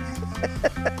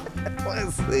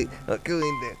 Let's see. What can we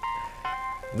do?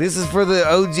 This is for the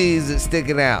OGs that stick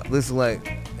it out this late.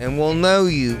 And we'll know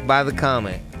you by the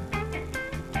comment.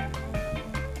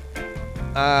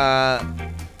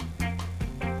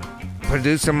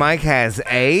 Producer Mike has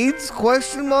AIDS? ?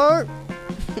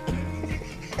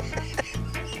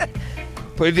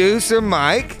 Producer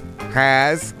Mike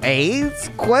has AIDS? ?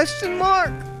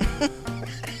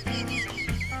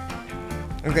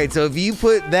 Okay, so if you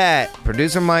put that,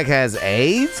 Producer Mike has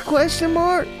AIDS?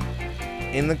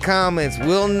 In the comments,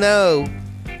 we'll know.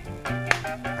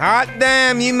 Hot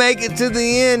damn, you make it to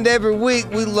the end every week.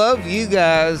 We love you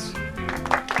guys.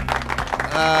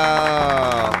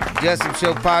 Jessup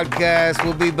Show Podcast.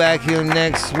 We'll be back here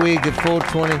next week at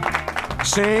 4:20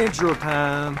 Central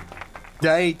Time.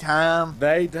 Daytime.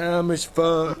 Daytime is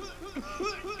fun.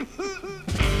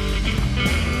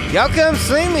 Y'all come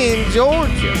see me in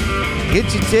Georgia.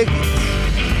 Get your tickets.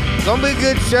 It's gonna be a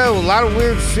good show. A lot of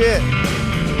weird shit.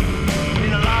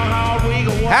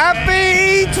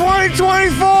 Happy Happy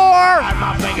 2024!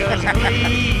 My fingers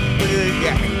bleed.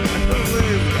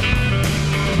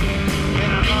 Been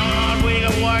a long week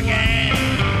of working.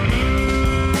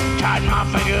 Tied my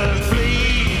fingers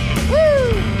bleed.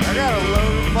 Woo! I got a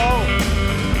loaded ball.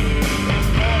 It's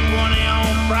 4:20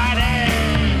 on Friday.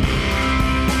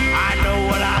 I know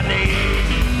what I need.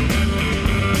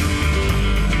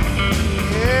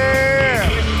 Yeah.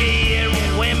 Whiskey and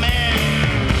women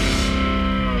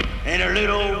and a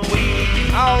little weed.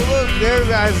 Oh, look, there's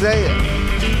Isaiah.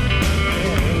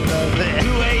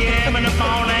 2 a.m. in the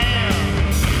morning,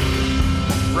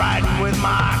 riding with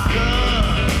my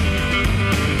gun.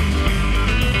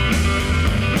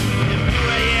 2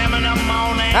 a.m. in the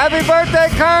morning. Happy birthday,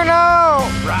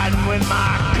 Colonel! Riding with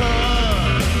my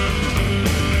gun.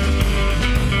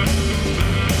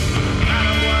 Kind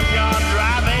of what y'all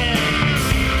driving.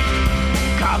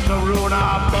 Cops will ruin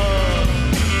our bus.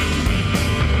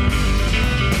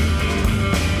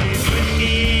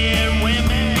 Whiskey and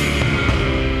women,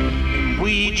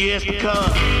 we just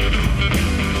cut.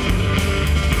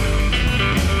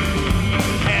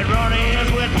 Had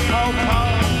run-ins with the po-po.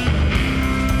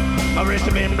 My wrist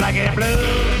have been black and blue.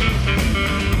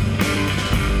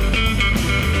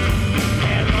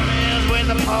 Had run-ins with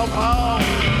the po-po.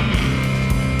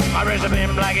 My wrist have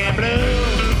been black and blue.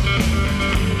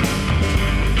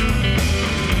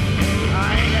 I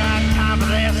ain't got time for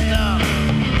that stuff.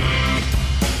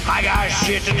 I got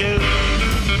shit to do.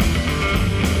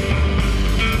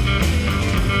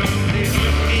 These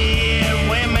whiskey and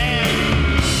women,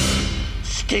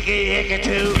 sticky icky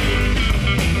too.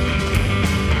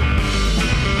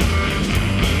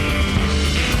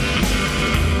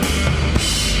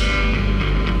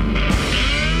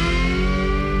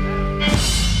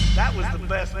 That was the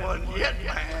best one yet,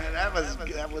 man. That was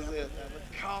it.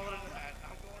 Calling it.